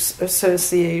Makers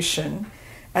Association.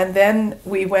 And then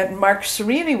we went, Mark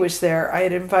Serini was there. I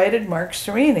had invited Mark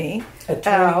Serini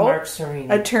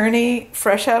attorney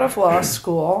fresh out of law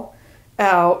school,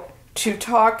 out to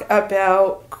talk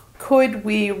about, could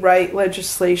we write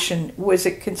legislation? Was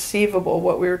it conceivable?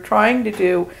 What we were trying to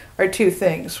do are two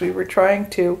things. We were trying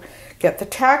to get the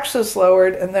taxes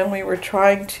lowered, and then we were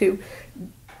trying to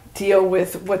deal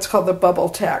with what's called the bubble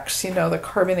tax, the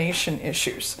carbonation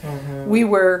issues. We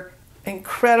were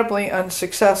incredibly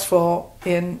unsuccessful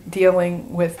in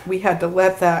dealing with, we had to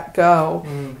let that go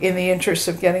in the interest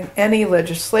of getting any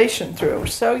legislation through.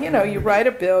 So, you write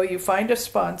a bill, you find a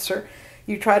sponsor,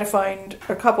 you try to find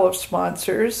a couple of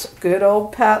sponsors. Good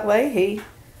old Pat Leahy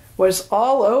was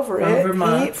all over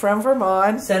from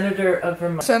Vermont. Senator of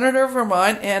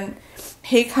Vermont, and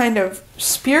he kind of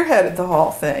spearheaded the whole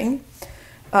thing.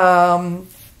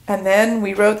 And then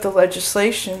we wrote the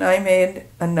legislation. I made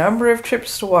a number of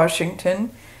trips to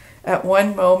Washington. At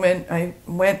one moment, I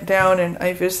went down and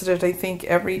I visited, I think,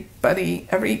 everybody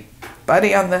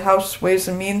on the House Ways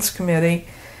and Means Committee.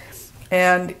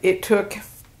 And it took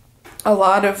a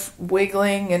lot of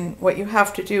wiggling, and what you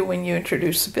have to do when you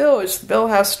introduce a bill is the bill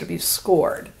has to be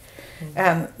scored.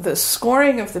 And the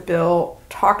scoring of the bill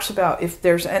talks about if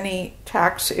there's any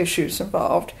tax issues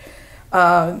involved,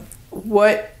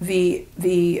 what the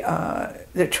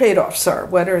trade-offs are.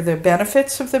 What are the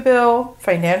benefits of the bill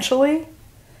financially,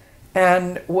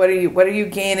 and what are you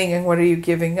gaining and what are you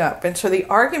giving up? And so the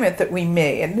argument that we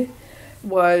made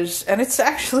was, and it's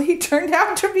actually turned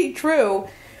out to be true,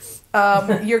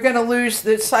 you're going to lose.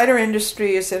 The cider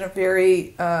industry is in a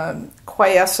very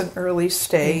quiescent early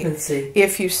state.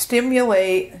 If you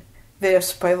stimulate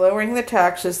this by lowering the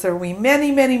taxes, there will be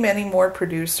many, many, many more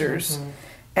producers,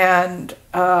 and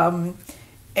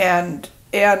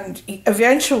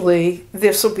eventually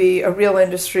this will be a real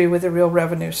industry with a real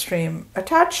revenue stream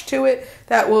attached to it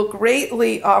that will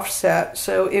greatly offset.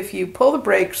 So if you pull the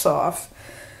brakes off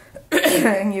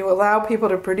and you allow people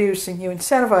to produce and you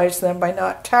incentivize them by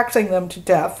not taxing them to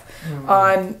death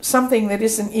on something that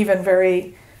isn't even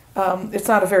very, it's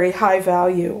not a very high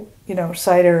value,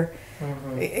 cider.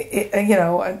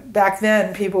 Back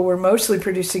then people were mostly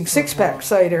producing six-pack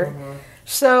cider.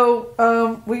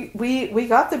 So we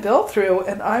got the bill through,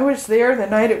 and I was there the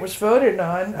night it was voted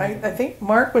on. I think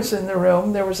Mark was in the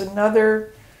room. There was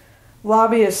another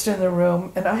lobbyist in the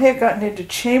room, and I had gotten into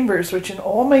chambers, which in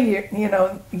all my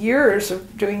years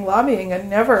of doing lobbying, I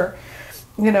never,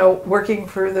 working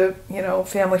for the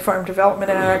Family Farm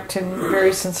Development Act and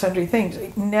various and sundry things,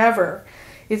 never.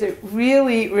 It's a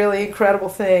really, really incredible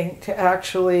thing to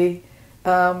actually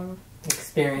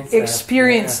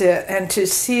experience it, and to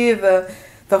see the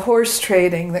horse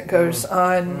trading that goes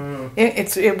on.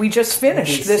 We just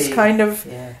finished this kind of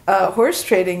horse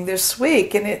trading this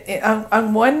week, and it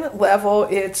on one level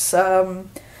it's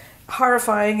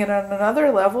horrifying, and on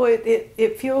another level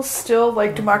it feels still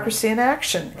like democracy in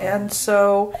action. And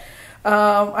so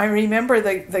I remember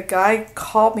the guy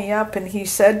called me up and he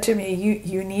said to me,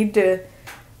 you need to,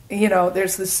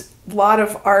 there's this lot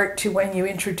of art to when you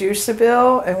introduce a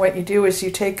bill, and what you do is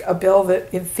you take a bill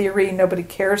that in theory nobody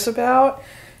cares about,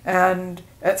 and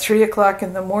at 3:00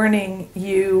 in the morning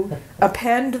you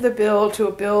append the bill to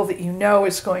a bill that you know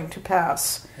is going to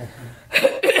pass.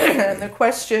 And the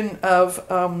question of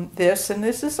this, and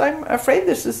this is, I'm afraid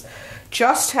this is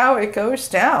just how it goes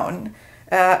down.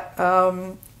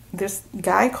 This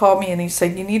guy called me and he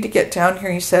said, you need to get down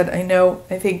here. He said,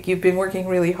 I think you've been working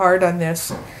really hard on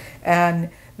this,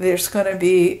 and there's going to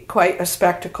be quite a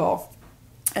spectacle.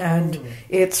 And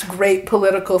it's great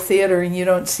political theater, and you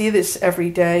don't see this every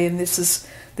day, and this is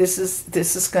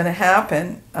going to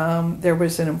happen. There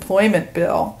was an employment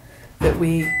bill that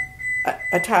we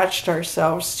attached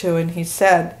ourselves to, and he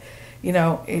said,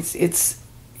 it's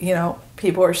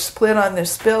people are split on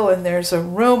this bill, and there's a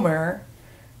rumor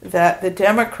that the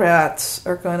Democrats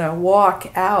are going to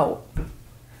walk out,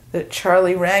 that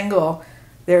Charlie Rangel,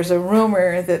 there's a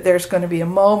rumor that there's going to be a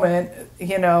moment,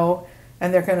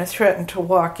 and they're going to threaten to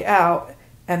walk out,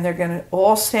 and they're going to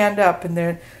all stand up.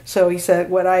 And so he said,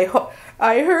 what I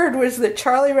heard was that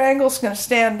Charlie Rangel's going to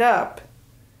stand up,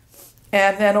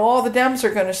 and then all the Dems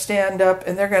are going to stand up,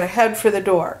 and they're going to head for the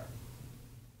door.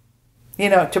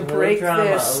 To break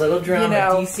this. A little drama,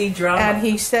 DC drama. And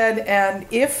he said, and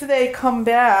if they come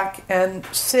back and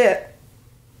sit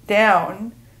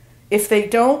down, if they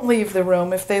don't leave the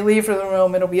room, if they leave the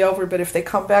room, it'll be over. But if they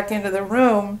come back into the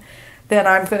room, then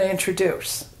I'm going to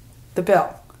introduce the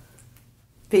bill.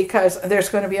 Because there's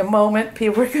going to be a moment,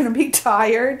 people are going to be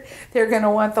tired, they're going to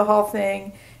want the whole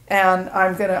thing, and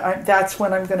that's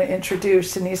when I'm going to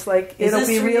introduce. And he's like, it'll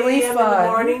be really fun. 3 a.m. in the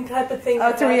morning type of thing?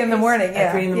 3 in the morning,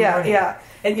 yeah. 3 in the morning. Yeah.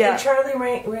 And Charlie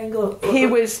Rangel?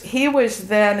 He was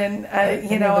then, and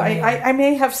I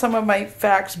may have some of my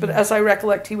facts, but as I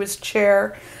recollect, he was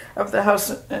chair of the House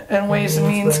and Ways and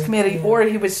Means Committee, or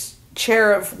he was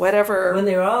chair of whatever. When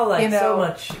they were all so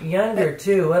much younger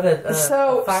too. What a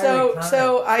fiery time.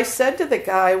 So I said to the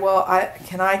guy, well,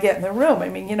 can I get in the room? I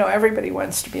mean, everybody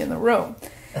wants to be in the room.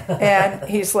 And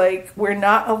he's like, we're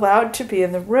not allowed to be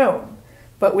in the room,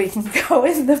 but we can go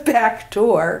in the back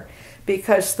door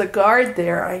because the guard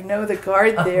there, I know the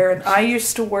guard there, and I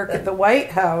used to work at the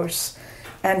White House,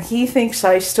 and he thinks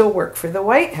I still work for the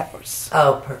White House.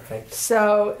 Oh, perfect.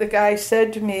 So the guy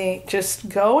said to me, just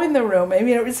go in the room. I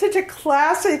mean, it was such a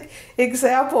classic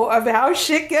example of how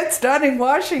shit gets done in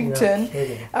Washington. No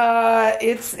kidding.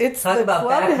 It's talk the about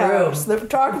clubhouse.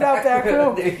 Talk about back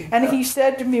room. And he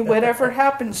said to me, whatever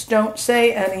happens, don't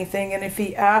say anything. And if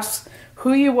he asks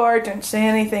who you are, don't say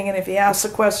anything. And if he asks a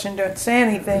question, don't say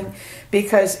anything.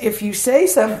 Because if you say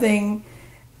something,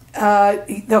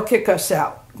 they'll kick us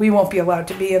out. We won't be allowed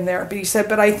to be in there. But he said,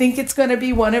 but I think it's going to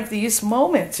be one of these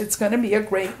moments. It's going to be a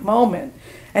great moment.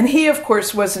 And he, of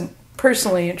course, wasn't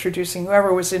personally introducing.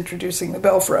 Whoever was introducing the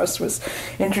bill for us was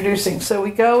introducing. So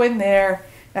we go in there,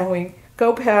 and we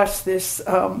go past this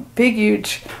big,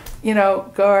 huge,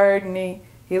 guard, and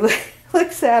he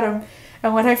looks at him.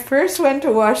 And when I first went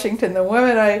to Washington, the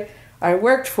woman I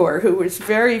worked for, who was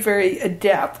very, very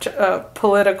adept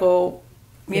political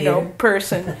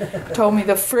person, told me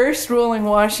the first rule in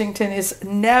Washington is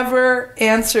never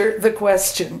answer the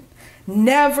question.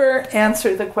 Never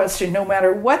answer the question. No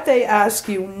matter what they ask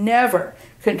you, never.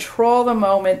 Control the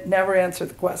moment, never answer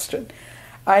the question.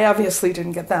 I obviously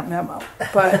didn't get that memo,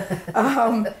 but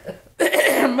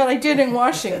but I did in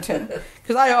Washington,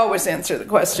 because I always answer the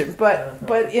question.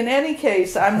 But in any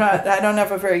case, I don't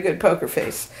have a very good poker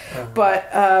face.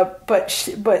 But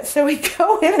so we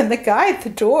go in, and the guy at the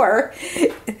door,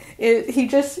 he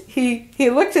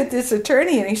looked at this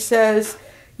attorney and he says,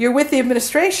 "You're with the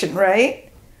administration,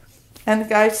 right?" And the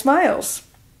guy smiles,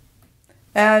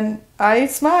 and I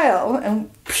smile,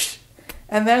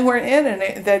 and then we're in, and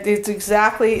it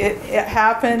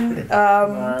happened.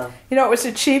 Wow. It was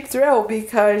a cheap thrill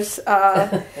because,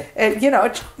 Charlie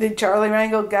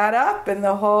Rangel got up, and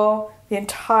all the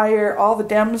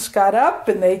Dems got up,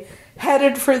 and they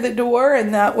headed for the door,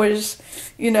 and that was,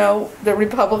 the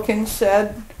Republicans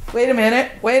said, wait a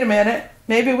minute,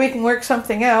 maybe we can work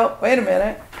something out, wait a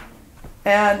minute.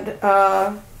 And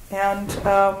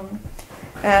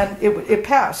it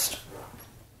passed.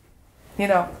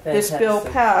 This bill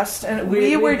passed, and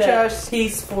we were just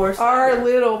piece for our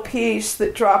little piece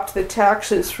that dropped the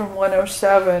taxes from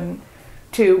 107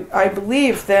 to, I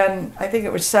believe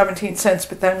it was 17 cents,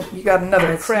 but then you got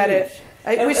another credit.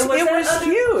 Huge. It was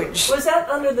huge. Was that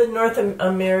under the North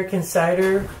American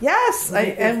Cider? Yes,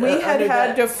 and we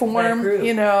had to form,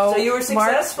 So you were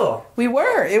successful. We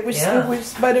were. It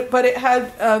was, but it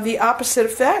had the opposite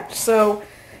effect. So,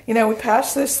 we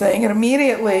passed this thing, and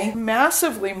immediately,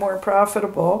 massively more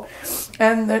profitable.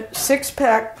 And the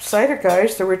 6-pack cider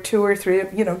guys, there were 2 or 3.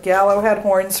 Gallo had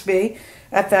Hornsby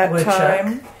at that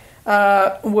time.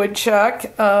 Woodchuck,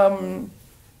 and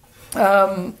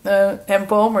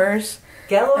Bulmers.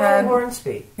 Gallo had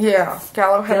Hornsby. Yeah,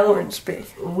 Gallo had Hornsby.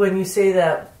 When you say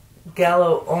that,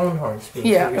 Gallo owned Hornsby.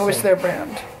 Yeah, it was their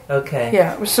brand. Okay.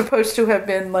 Yeah, it was supposed to have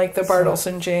been like the Bartles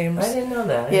and James. I didn't know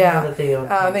that. I didn't know that they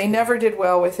owned they never did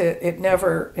well with it.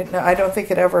 I don't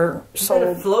think it ever sold.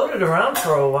 It floated around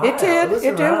for a while. It did.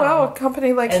 It did well. A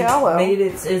company like Gallo made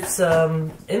its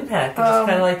impact. It was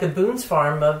kind of like the Boone's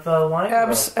Farm of wine.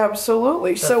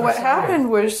 Absolutely. So what happened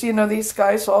was, these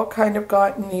guys all kind of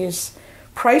got in these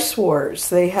price wars.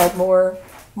 They had more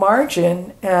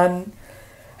margin, and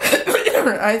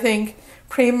I think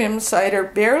premium cider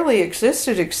barely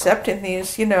existed except in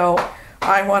these,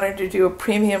 I wanted to do a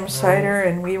premium cider,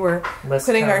 and we were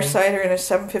putting our cider in a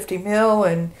 750 ml,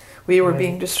 and we were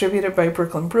being distributed by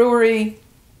Brooklyn Brewery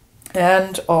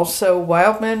and also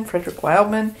Frederick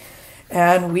Wildman,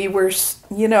 and we were,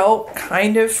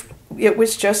 it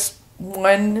was just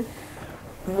one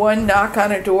knock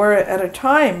on a door at a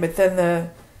time, but then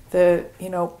the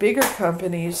bigger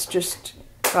companies just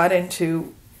got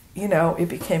into, it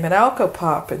became an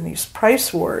alcopop and these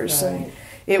price wars, and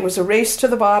it was a race to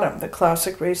the bottom, the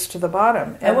classic race to the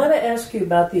bottom. And I want to ask you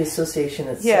about the association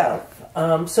itself.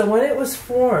 So when it was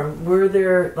formed, were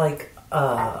there like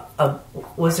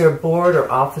was there a board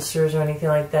or officers or anything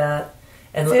like that?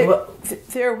 And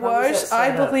there was.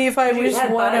 I believe I was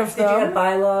one of them. Did you have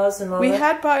bylaws and all that? We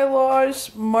had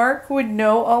bylaws. Mark would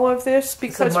know all of this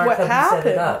because what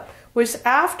happened was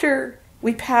after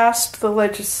we passed the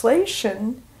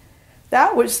legislation,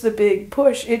 that was the big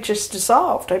push. It just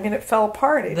dissolved. I mean, it fell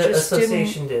apart. It the just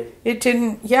association did. It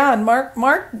didn't. Yeah, and Mark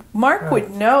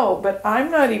would know, but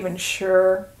I'm not even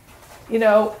sure. You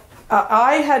know,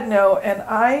 I had no, and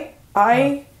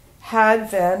I had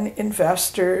then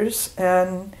investors,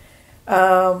 and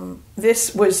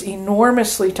this was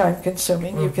enormously time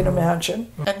consuming, you can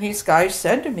imagine. And these guys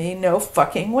said to me, no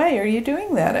fucking way are you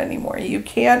doing that anymore. You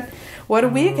can't. What do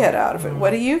we get out of it?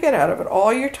 What do you get out of it?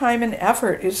 All your time and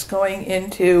effort is going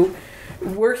into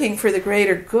working for the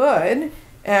greater good,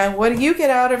 and what do you get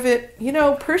out of it? You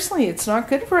know, personally, it's not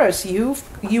good for us. You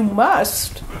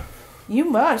must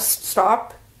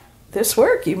stop this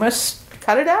work. You must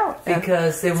cut it out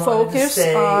because they wanted to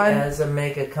stay as a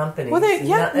mega company. Well,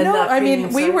 I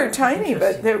mean, we were tiny,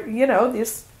 but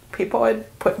these people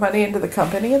had put money into the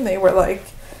company, and they were like,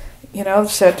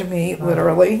 said to me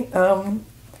literally,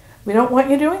 "We don't want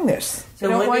you doing this. We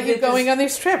don't want you going on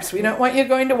these trips. We don't want you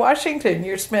going to Washington.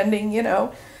 You're spending,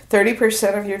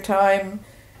 30% of your time."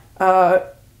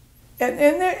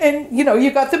 And you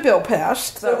got the bill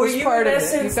passed. That was part of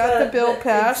it. You got the bill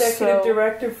passed. Executive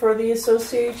director for the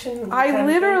association? I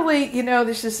literally,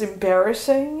 this is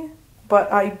embarrassing,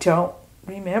 but I don't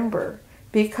remember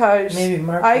because maybe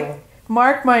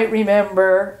Mark might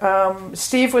remember.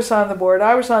 Steve was on the board.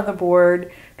 I was on the board.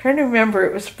 I'm trying to remember.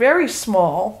 It was very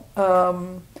small.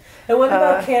 And what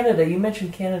about Canada? You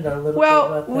mentioned Canada a little bit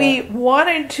about that. Well, we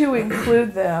wanted to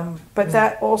include them, but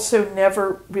that also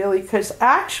never really, because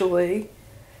actually,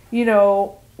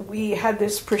 we had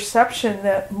this perception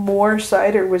that more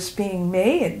cider was being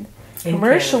made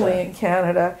commercially in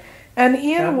Canada. And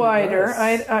Ian Wider,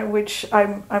 which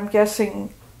I'm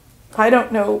guessing, I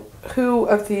don't know who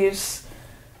of these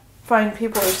fine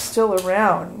people are still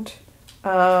around,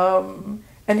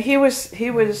 and he was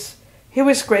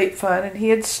great fun, and he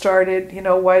had started,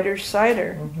 Wider's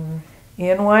Cider,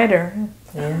 Ian Wider.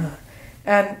 Yeah.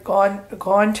 And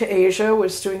gone to Asia,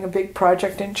 was doing a big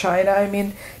project in China. I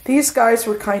mean, these guys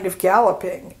were kind of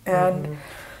galloping, and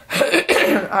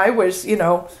I was,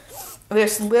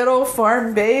 this little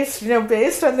farm based on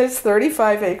this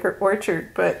 35-acre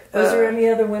orchard. But was there any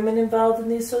other women involved in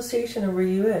the association, or were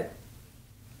you it?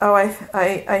 Oh,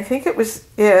 I think it was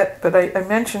it, but I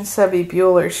mentioned Sebby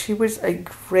Bueller. She was a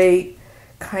great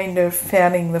kind of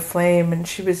fanning the flame, and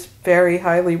she was very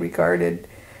highly regarded,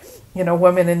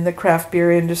 woman in the craft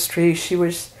beer industry. She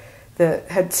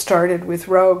had started with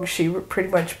Rogue. She pretty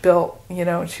much built,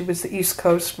 she was the East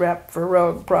Coast rep for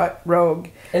Rogue, brought Rogue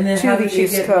and then to the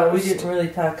East Coast. We didn't really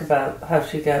talk about how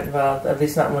she got involved, at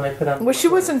least not when I put on. Well, she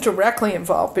wasn't directly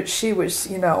involved, but she was,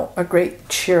 a great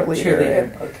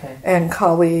cheerleader and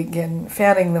colleague, and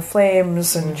fanning the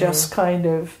flames, and just kind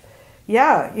of,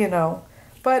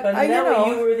 But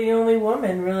you were the only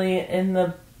woman really in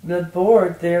the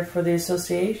board there for the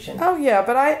association. Oh yeah,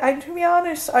 but I to be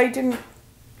honest, I didn't.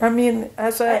 I mean,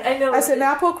 as an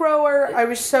apple grower, I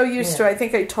was so used to. I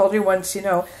think I told you once.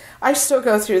 I still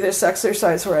go through this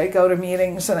exercise where I go to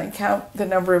meetings and I count the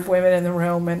number of women in the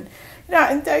room, and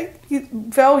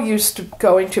Val used to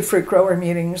going to fruit grower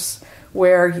meetings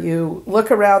where you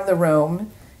look around the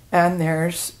room and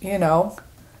there's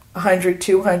 100,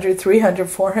 200, 300,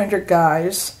 400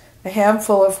 guys, a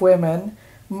handful of women.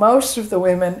 Most of the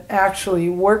women actually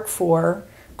work for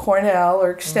Cornell or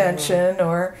Extension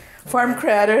or Farm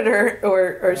Credit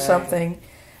or something.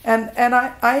 And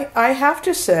I have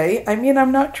to say, I mean,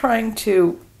 I'm not trying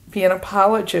to be an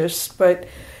apologist, but,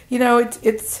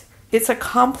 it's a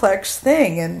complex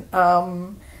thing. And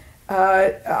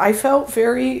I felt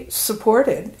very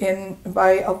supported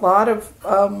by a lot of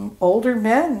older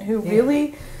men who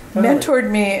really mentored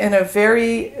me in a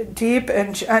very deep,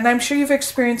 and I'm sure you've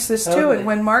experienced this too. Totally. And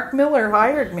when Mark Miller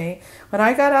hired me, when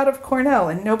I got out of Cornell,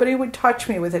 and nobody would touch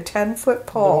me with a 10-foot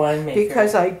pole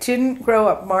because I didn't grow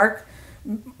up. Mark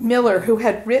Miller, who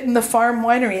had written the Farm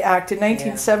Winery Act in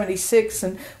 1976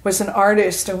 and was an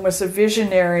artist and was a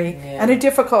visionary and a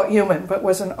difficult human, but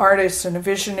was an artist and a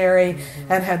visionary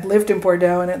and had lived in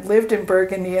Bordeaux and had lived in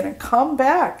Burgundy and had come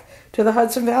back to the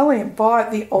Hudson Valley and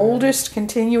bought the oldest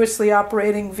continuously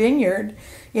operating vineyard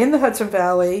in the Hudson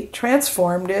Valley,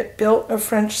 transformed it, built a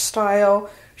French-style,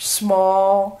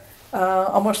 small,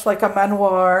 almost like a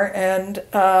manoir, and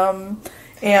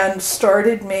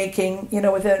started making,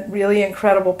 with a really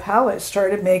incredible palate,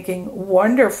 started making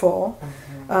wonderful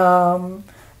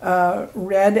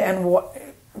red and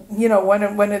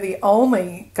one of the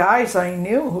only guys I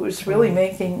knew who was really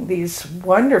making these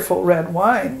wonderful red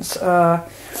wines.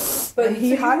 But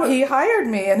he hired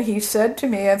me, and he said to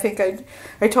me, I think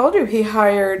I told you, he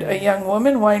hired a young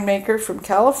woman winemaker from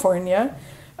California,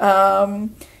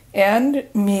 and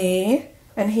me,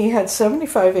 and he had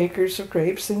 75 acres of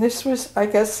grapes, and this was, I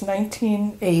guess,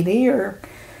 1980 or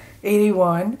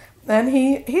 81. And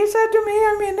he said to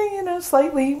me,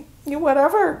 slightly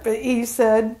whatever, but he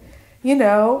said,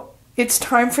 it's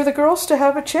time for the girls to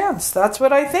have a chance. That's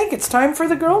what I think. It's time for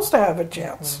the girls to have a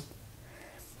chance.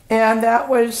 And that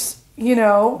was,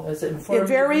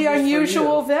 very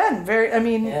unusual then.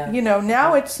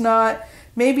 Now it's not,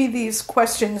 maybe these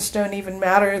questions don't even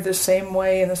matter the same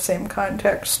way in the same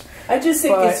context. I just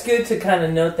think it's good to kind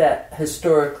of note that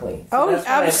historically. So that's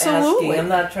absolutely. I'm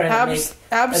not trying to make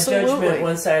a judgment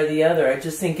one side or the other. I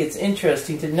just think it's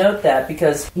interesting to note that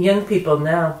because young people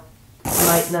now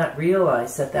might not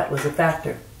realize that was a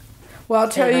factor. Well, I'll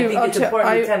tell you. I think it's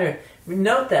important to kind of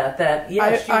note that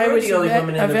yes, you were the only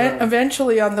woman in the room.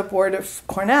 Eventually on the board of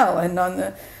Cornell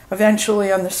and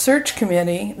eventually on the search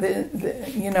committee,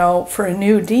 for a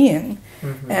new dean.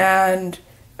 Mm-hmm. And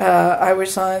I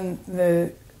was on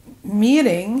the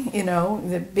meeting,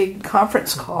 the big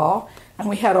conference call, and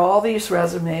we had all these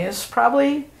resumes.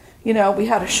 Probably, we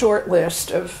had a short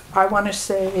list of, I want to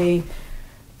say,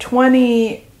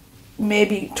 20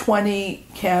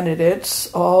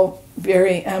 candidates, all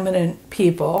very eminent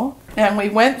people. And we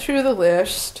went through the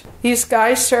list. These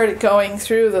guys started going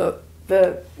through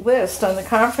the list on the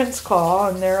conference call,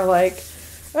 and they're like,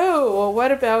 oh, well,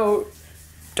 what about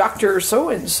Dr.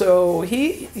 So-and-so?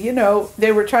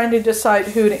 They were trying to decide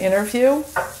who to interview.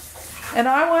 And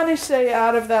I want to say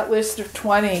out of that list of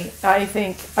 20, I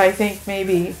think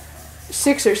maybe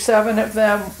 6 or 7 of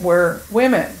them were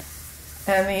women.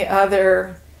 And the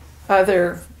other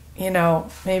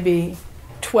maybe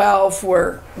 12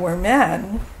 were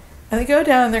men. And they go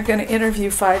down, they're going to interview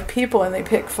 5 people, and they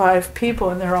pick 5 people,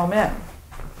 and they're all men.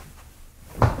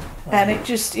 And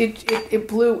it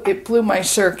blew my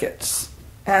circuits.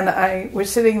 And I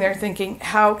was sitting there thinking,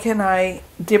 how can I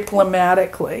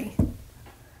diplomatically?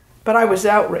 But I was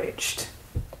outraged.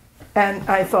 And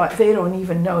I thought, they don't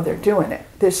even know they're doing it.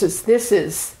 This is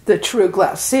the true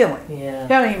glass ceiling. Yeah.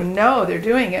 They don't even know they're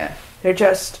doing it. They're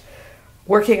just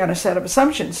working on a set of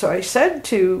assumptions. So I said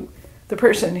to the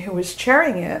person who was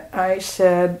chairing it, I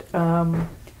said,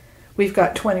 we've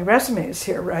got 20 resumes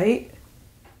here, right?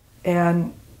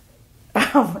 And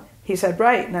he said,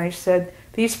 right. And I said,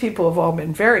 these people have all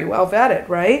been very well vetted,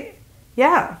 right?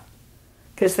 Yeah,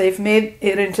 because they've made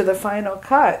it into the final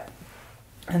cut.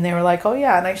 And they were like, oh,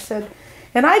 yeah. And I said,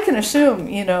 and I can assume,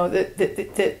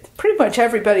 that pretty much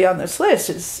everybody on this list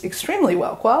is extremely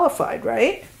well qualified,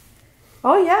 right?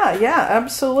 Oh, yeah,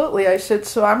 absolutely. I said,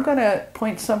 so I'm going to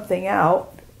point something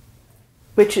out,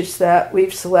 which is that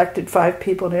we've selected 5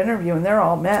 people to interview, and they're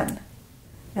all men.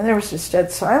 And there was this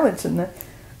dead silence, and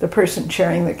the person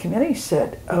chairing the committee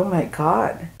said, oh, my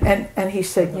God. And he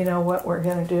said, you know what we're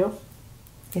going to do?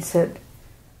 He said,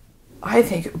 I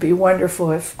think it would be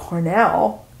wonderful if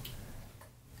Cornell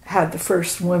had the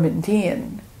first woman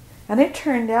dean. And it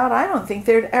turned out, I don't think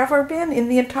there'd ever been in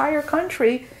the entire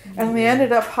country, and we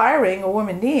ended up hiring a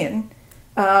woman dean.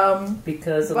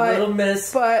 Because little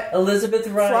Miss Elizabeth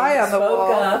Ryan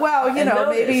spoke up. Well,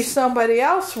 maybe somebody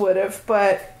else would have,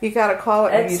 but you got to call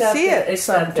it when you see it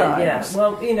sometimes. Yeah.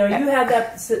 Well, you had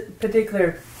that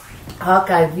particular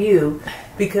Hawkeye view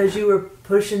because you were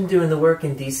doing the work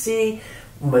in D.C.,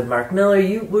 with Mark Miller.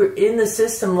 You were in the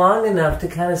system long enough to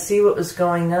kind of see what was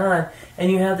going on, and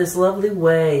you have this lovely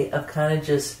way of kind of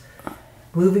just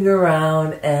moving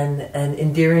around and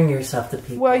endearing yourself to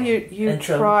people. Well, you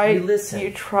try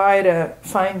to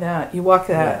find that. You walk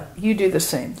that. Yeah. You do the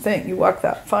same thing. You walk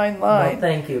that fine line. Well,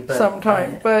 thank you. But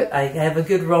sometimes, but I have a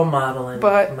good role model in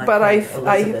my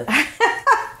Elizabeth.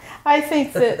 I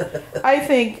think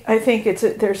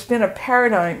there's been a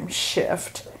paradigm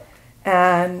shift.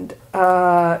 And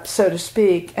so to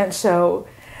speak, and so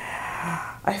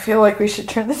I feel like we should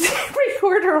turn the tape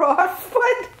recorder off.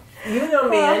 But you know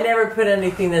me, I never put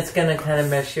anything that's going to kind of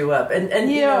mess you up. And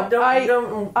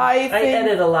I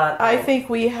edit a lot. I think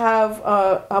we have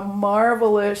a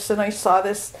marvelous, and I saw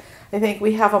this. I think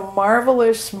we have a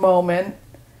marvelous moment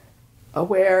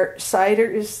where cider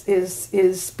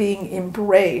is being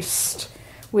embraced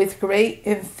with great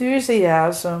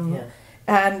enthusiasm. Yeah.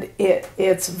 And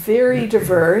it's very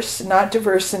diverse, not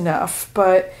diverse enough,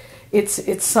 but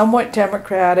it's somewhat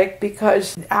democratic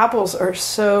because apples are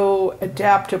so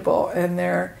adaptable, and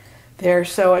they're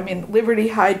so. I mean, Liberty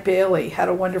Hyde Bailey had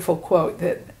a wonderful quote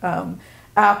that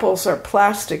apples are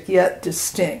plastic yet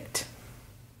distinct.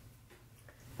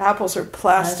 Apples are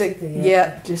plastic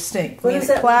yet distinct. What does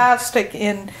that mean? Plastic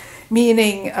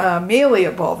meaning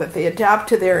malleable, that they adapt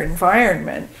to their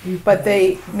environment, but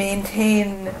they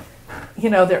maintain,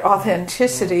 their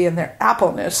authenticity and their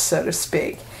appleness, so to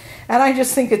speak. And I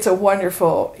just think it's a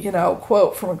wonderful,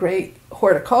 quote from a great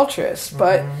horticulturist.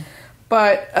 But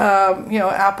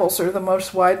apples are the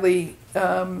most widely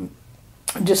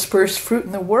dispersed fruit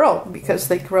in the world because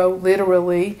they grow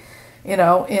literally,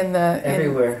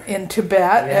 everywhere in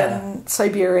Tibet and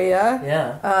Siberia,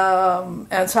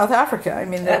 and South Africa. I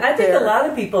mean, I think a lot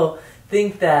of people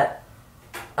think that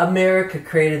America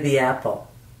created the apple.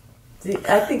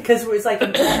 I think because it's like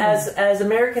as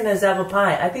American as apple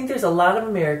pie. I think there's a lot of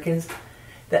Americans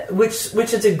that which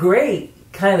is a great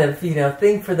kind of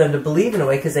thing for them to believe in a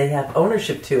way because they have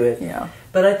ownership to it. Yeah.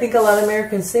 But I think a lot of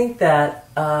Americans think that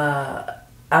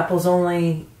apples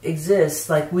only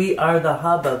exist, like we are the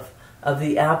hub of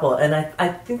the apple, and I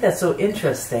think that's so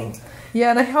interesting.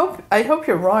 Yeah, and I hope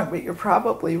you're wrong, but you're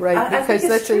probably right because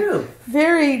that's true. A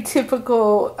very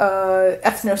typical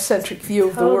ethnocentric view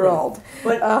of the world.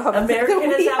 But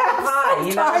American is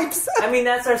apple pie, I mean,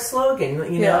 that's our slogan.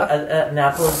 An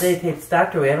apple a day takes the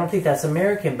doctor away. I don't think that's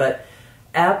American, but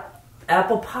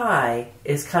apple pie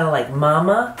is kind of like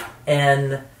mama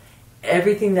and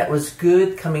everything that was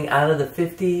good coming out of the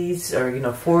 50s or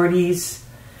 40s.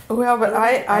 Well, but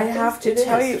I have to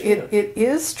tell you, it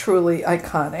is truly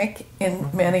iconic in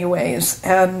many ways.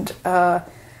 And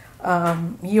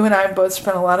you and I both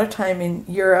spent a lot of time in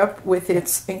Europe with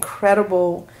its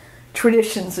incredible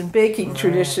traditions and baking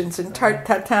traditions and tarte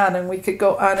tatin, and we could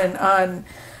go on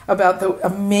about the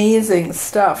amazing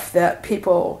stuff that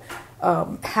people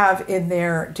have in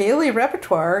their daily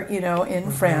repertoire,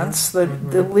 in France, the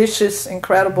delicious,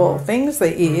 incredible things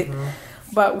they eat.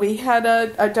 But we had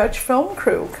a Dutch film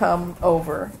crew come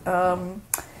over,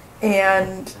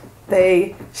 and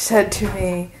they said to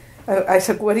me, I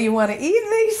said, "What do you want to eat?" And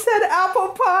they said, "Apple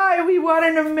pie. We want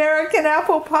an American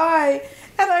apple pie."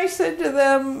 And I said to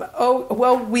them, "Oh,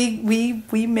 well, we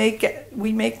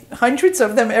make hundreds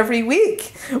of them every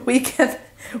week. We can."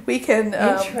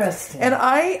 Interesting. And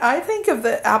I think of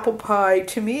the apple pie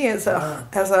to me as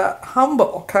a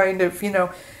humble kind of,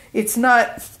 it's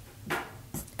not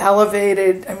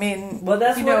elevated. I mean, well,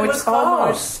 that's what it was it's called.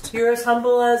 Almost. You're as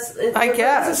humble as I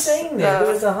guess. What was the saying there?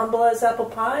 There was a humble as apple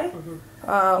pie.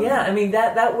 Yeah, I mean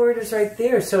that word is right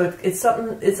there. So it's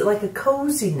something. It's like a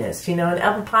coziness, An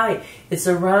apple pie. It's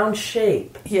a round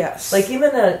shape. Yes. Like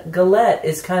even a galette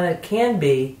can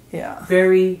be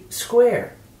very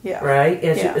square. Yeah. Right?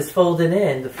 It's folded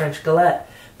in, the French galette.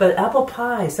 But apple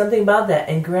pie, something about that.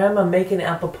 And Grandma making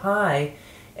apple pie,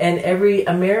 and every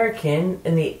American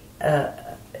in the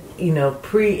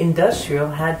pre-industrial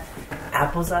had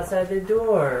apples outside their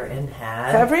door and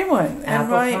had everyone. And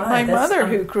my mother,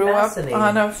 who grew up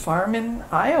on a farm in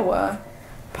Iowa,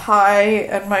 pie,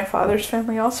 and my father's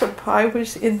family also, pie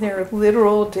was in their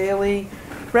literal daily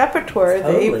repertoire.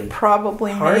 Totally. They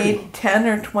probably made 10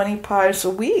 or 20 pies a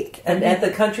week. And at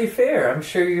the country fair, I'm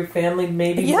sure your family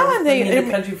maybe the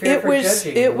country fair for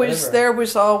judging. There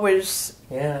was always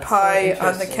pie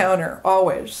on the counter,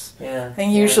 always. Yeah.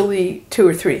 And usually 2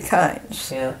 or 3 kinds.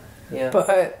 Yeah. Yeah.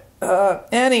 But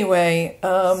anyway,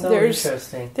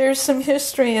 interesting. There's some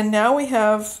history, and now we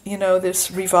have,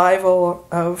 this revival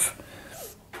of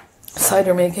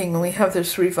cider making, and we have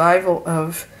this revival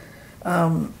of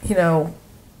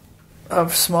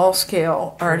of small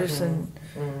scale artisan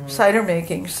cider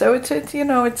making. So it's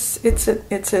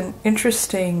an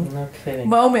interesting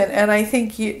moment, and I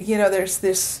think there's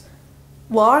this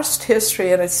lost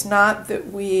history, and it's not that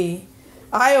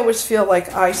I always feel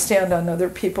like I stand on other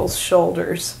people's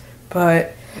shoulders,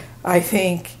 but I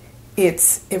think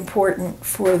it's important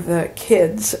for the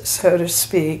kids, so to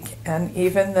speak, and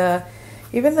even the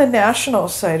National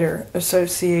Cider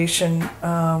Association.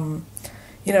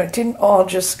 It didn't all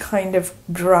just kind of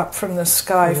drop from the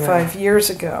sky 5 years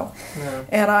ago. Yeah.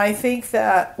 And I think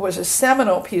that was a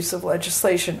seminal piece of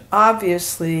legislation.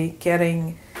 Obviously,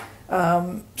 getting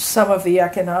some of the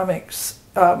economics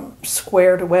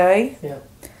squared away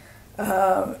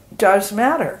does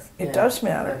matter. It does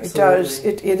matter.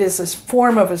 Absolutely. It is a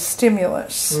form of a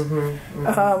stimulus.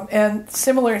 And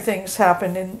similar things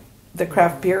happen in the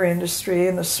craft beer industry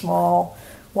and the small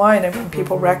wine. I mean,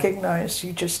 people recognized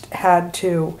you just had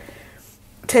to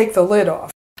take the lid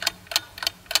off.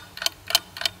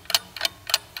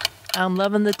 I'm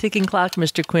loving the ticking clock,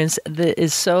 Mr. Quince. That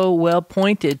is so well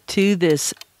pointed to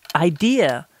this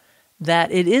idea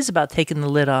that it is about taking the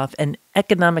lid off and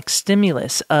economic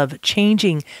stimulus of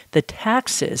changing the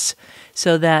taxes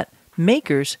so that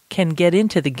makers can get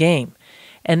into the game.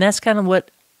 And that's kind of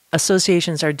what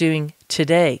associations are doing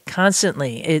today,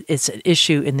 constantly. It's an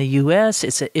issue in the U.S.,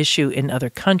 it's an issue in other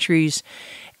countries,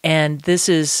 and this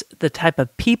is the type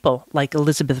of people like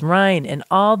Elizabeth Ryan and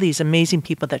all these amazing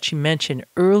people that she mentioned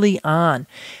early on.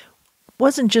 It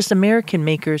wasn't just American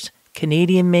makers,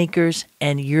 Canadian makers,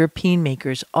 and European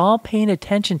makers all paying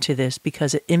attention to this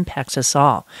because it impacts us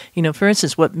all. You know, for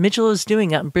instance, what Mitchell is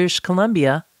doing out in British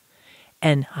Columbia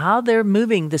and how they're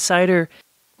moving the cider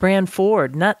brand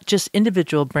forward, not just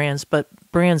individual brands, but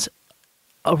brands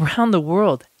around the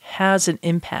world, has an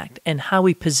impact, and how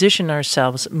we position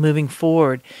ourselves moving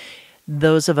forward,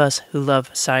 those of us who love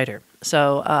cider.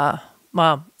 So,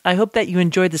 well, I hope that you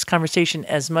enjoyed this conversation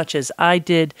as much as I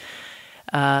did.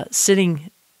 Sitting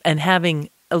and having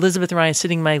Elizabeth Ryan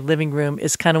sitting in my living room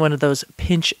is kind of one of those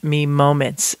pinch me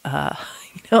moments.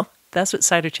 That's what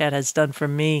Cider Chat has done for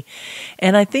me.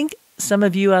 And I think some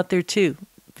of you out there too,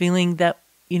 feeling that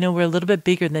we're a little bit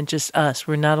bigger than just us.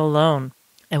 We're not alone.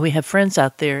 And we have friends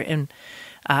out there. And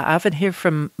I often hear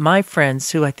from my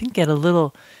friends who I think get a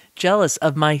little jealous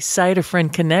of my cider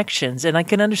friend connections. And I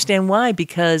can understand why,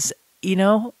 because,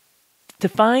 to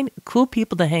find cool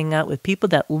people to hang out with, people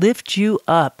that lift you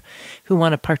up, who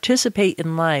want to participate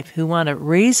in life, who want to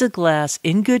raise a glass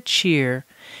in good cheer,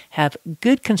 have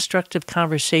good constructive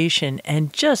conversation,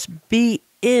 and just be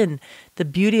in the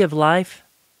beauty of life,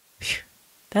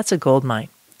 that's a gold mine.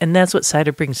 And that's what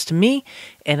cider brings to me,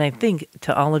 and I think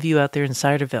to all of you out there in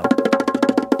Ciderville.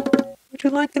 Would you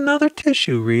like another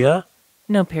tissue, Rhea?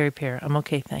 No, Perry Pear. I'm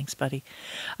okay, thanks, buddy.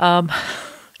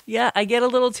 Yeah, I get a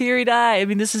little teary-eyed. I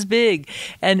mean, this is big,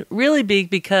 and really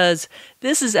big because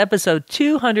this is episode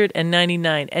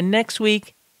 299, and next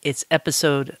week it's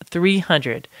episode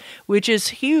 300, which is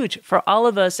huge for all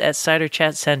of us at Cider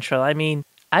Chat Central. I mean,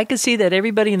 I can see that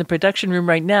everybody in the production room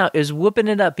right now is whooping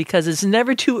it up because it's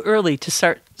never too early to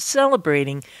start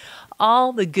celebrating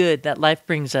all the good that life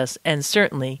brings us, and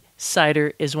certainly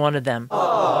cider is one of them.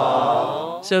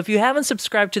 Aww. So if you haven't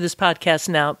subscribed to this podcast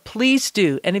now, please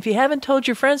do. And if you haven't told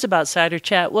your friends about Cider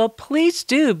Chat, well, please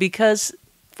do, because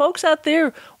folks out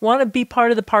there want to be part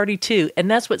of the party too. And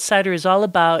that's what cider is all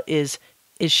about, is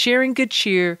sharing good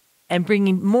cheer and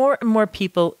bringing more and more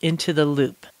people into the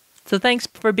loop. So thanks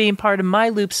for being part of my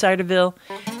loop, Ciderville.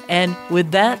 And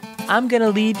with that, I'm going to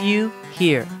leave you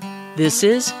here. This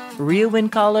is Rhea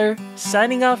Windcaller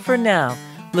signing off for now.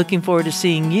 Looking forward to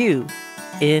seeing you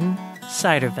in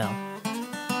Ciderville.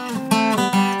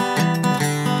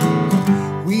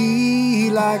 We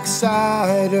like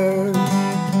cider.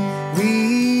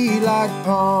 We like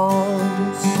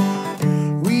palms.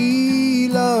 We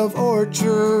love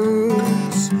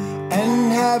orchards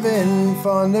and having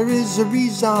fun. There is a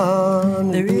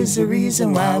reason. There is a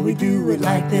reason why we do it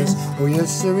like this. Oh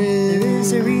yes, there is. There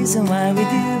is a reason why we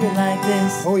do it like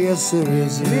this. Oh yes, there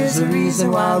is. There is a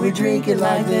reason why we drink it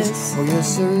like this. Oh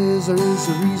yes, there is. There is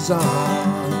a reason.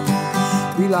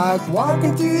 We like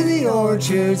walking through the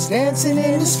orchards, dancing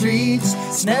in the streets,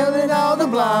 smelling all the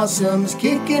blossoms,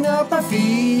 kicking up our feet.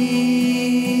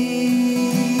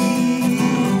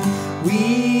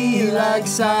 We like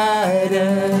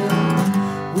cider.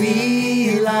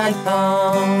 We like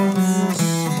palms.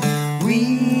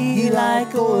 We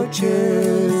like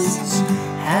orchards,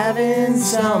 having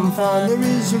some fun. There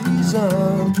is a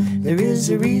reason. There is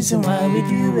a reason why we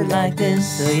do it like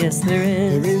this. Oh yes, there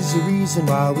is. There is a reason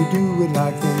why we do it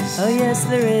like this. Oh yes,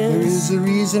 there is. There is a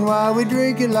reason why we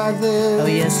drink it like this. Oh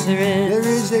yes, there is. There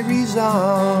is a reason.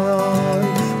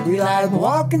 We like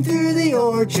walking through the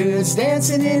orchards,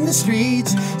 dancing in the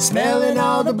streets, smelling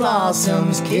all the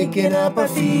blossoms, kicking up our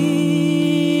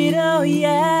feet. Oh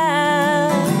yeah.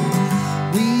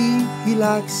 We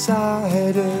like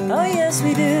cider. Oh yes,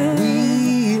 we do.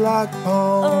 We like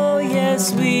palms. Oh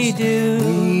yes, we do.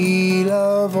 We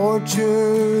love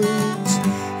orchards,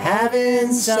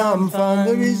 having some fun.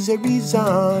 There is a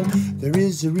reason. There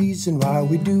is a reason why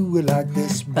we do it like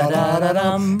this.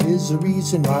 Ba-da-da-dum. There is a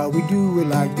reason why we do it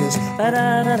like this.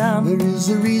 Ba-da-da-dum. There is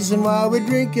a reason why we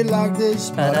drink it like this.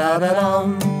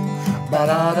 Ba-da-da-dum.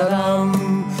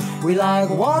 Ba-da-da-dum. We like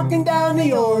walking down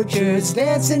the orchards,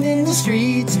 dancing in the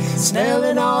streets,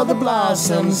 smelling all the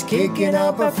blossoms, kicking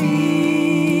up our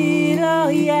feet. Oh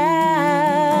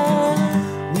yeah.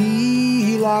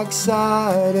 We like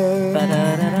cider.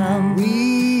 Ba-da-da-dum.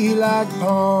 We like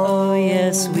palms. Oh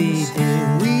yes, we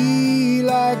do. We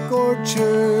like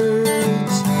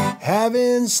orchards,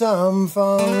 having some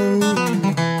fun.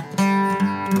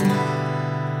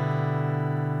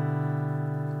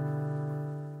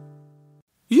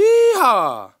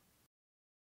 Yeehaw!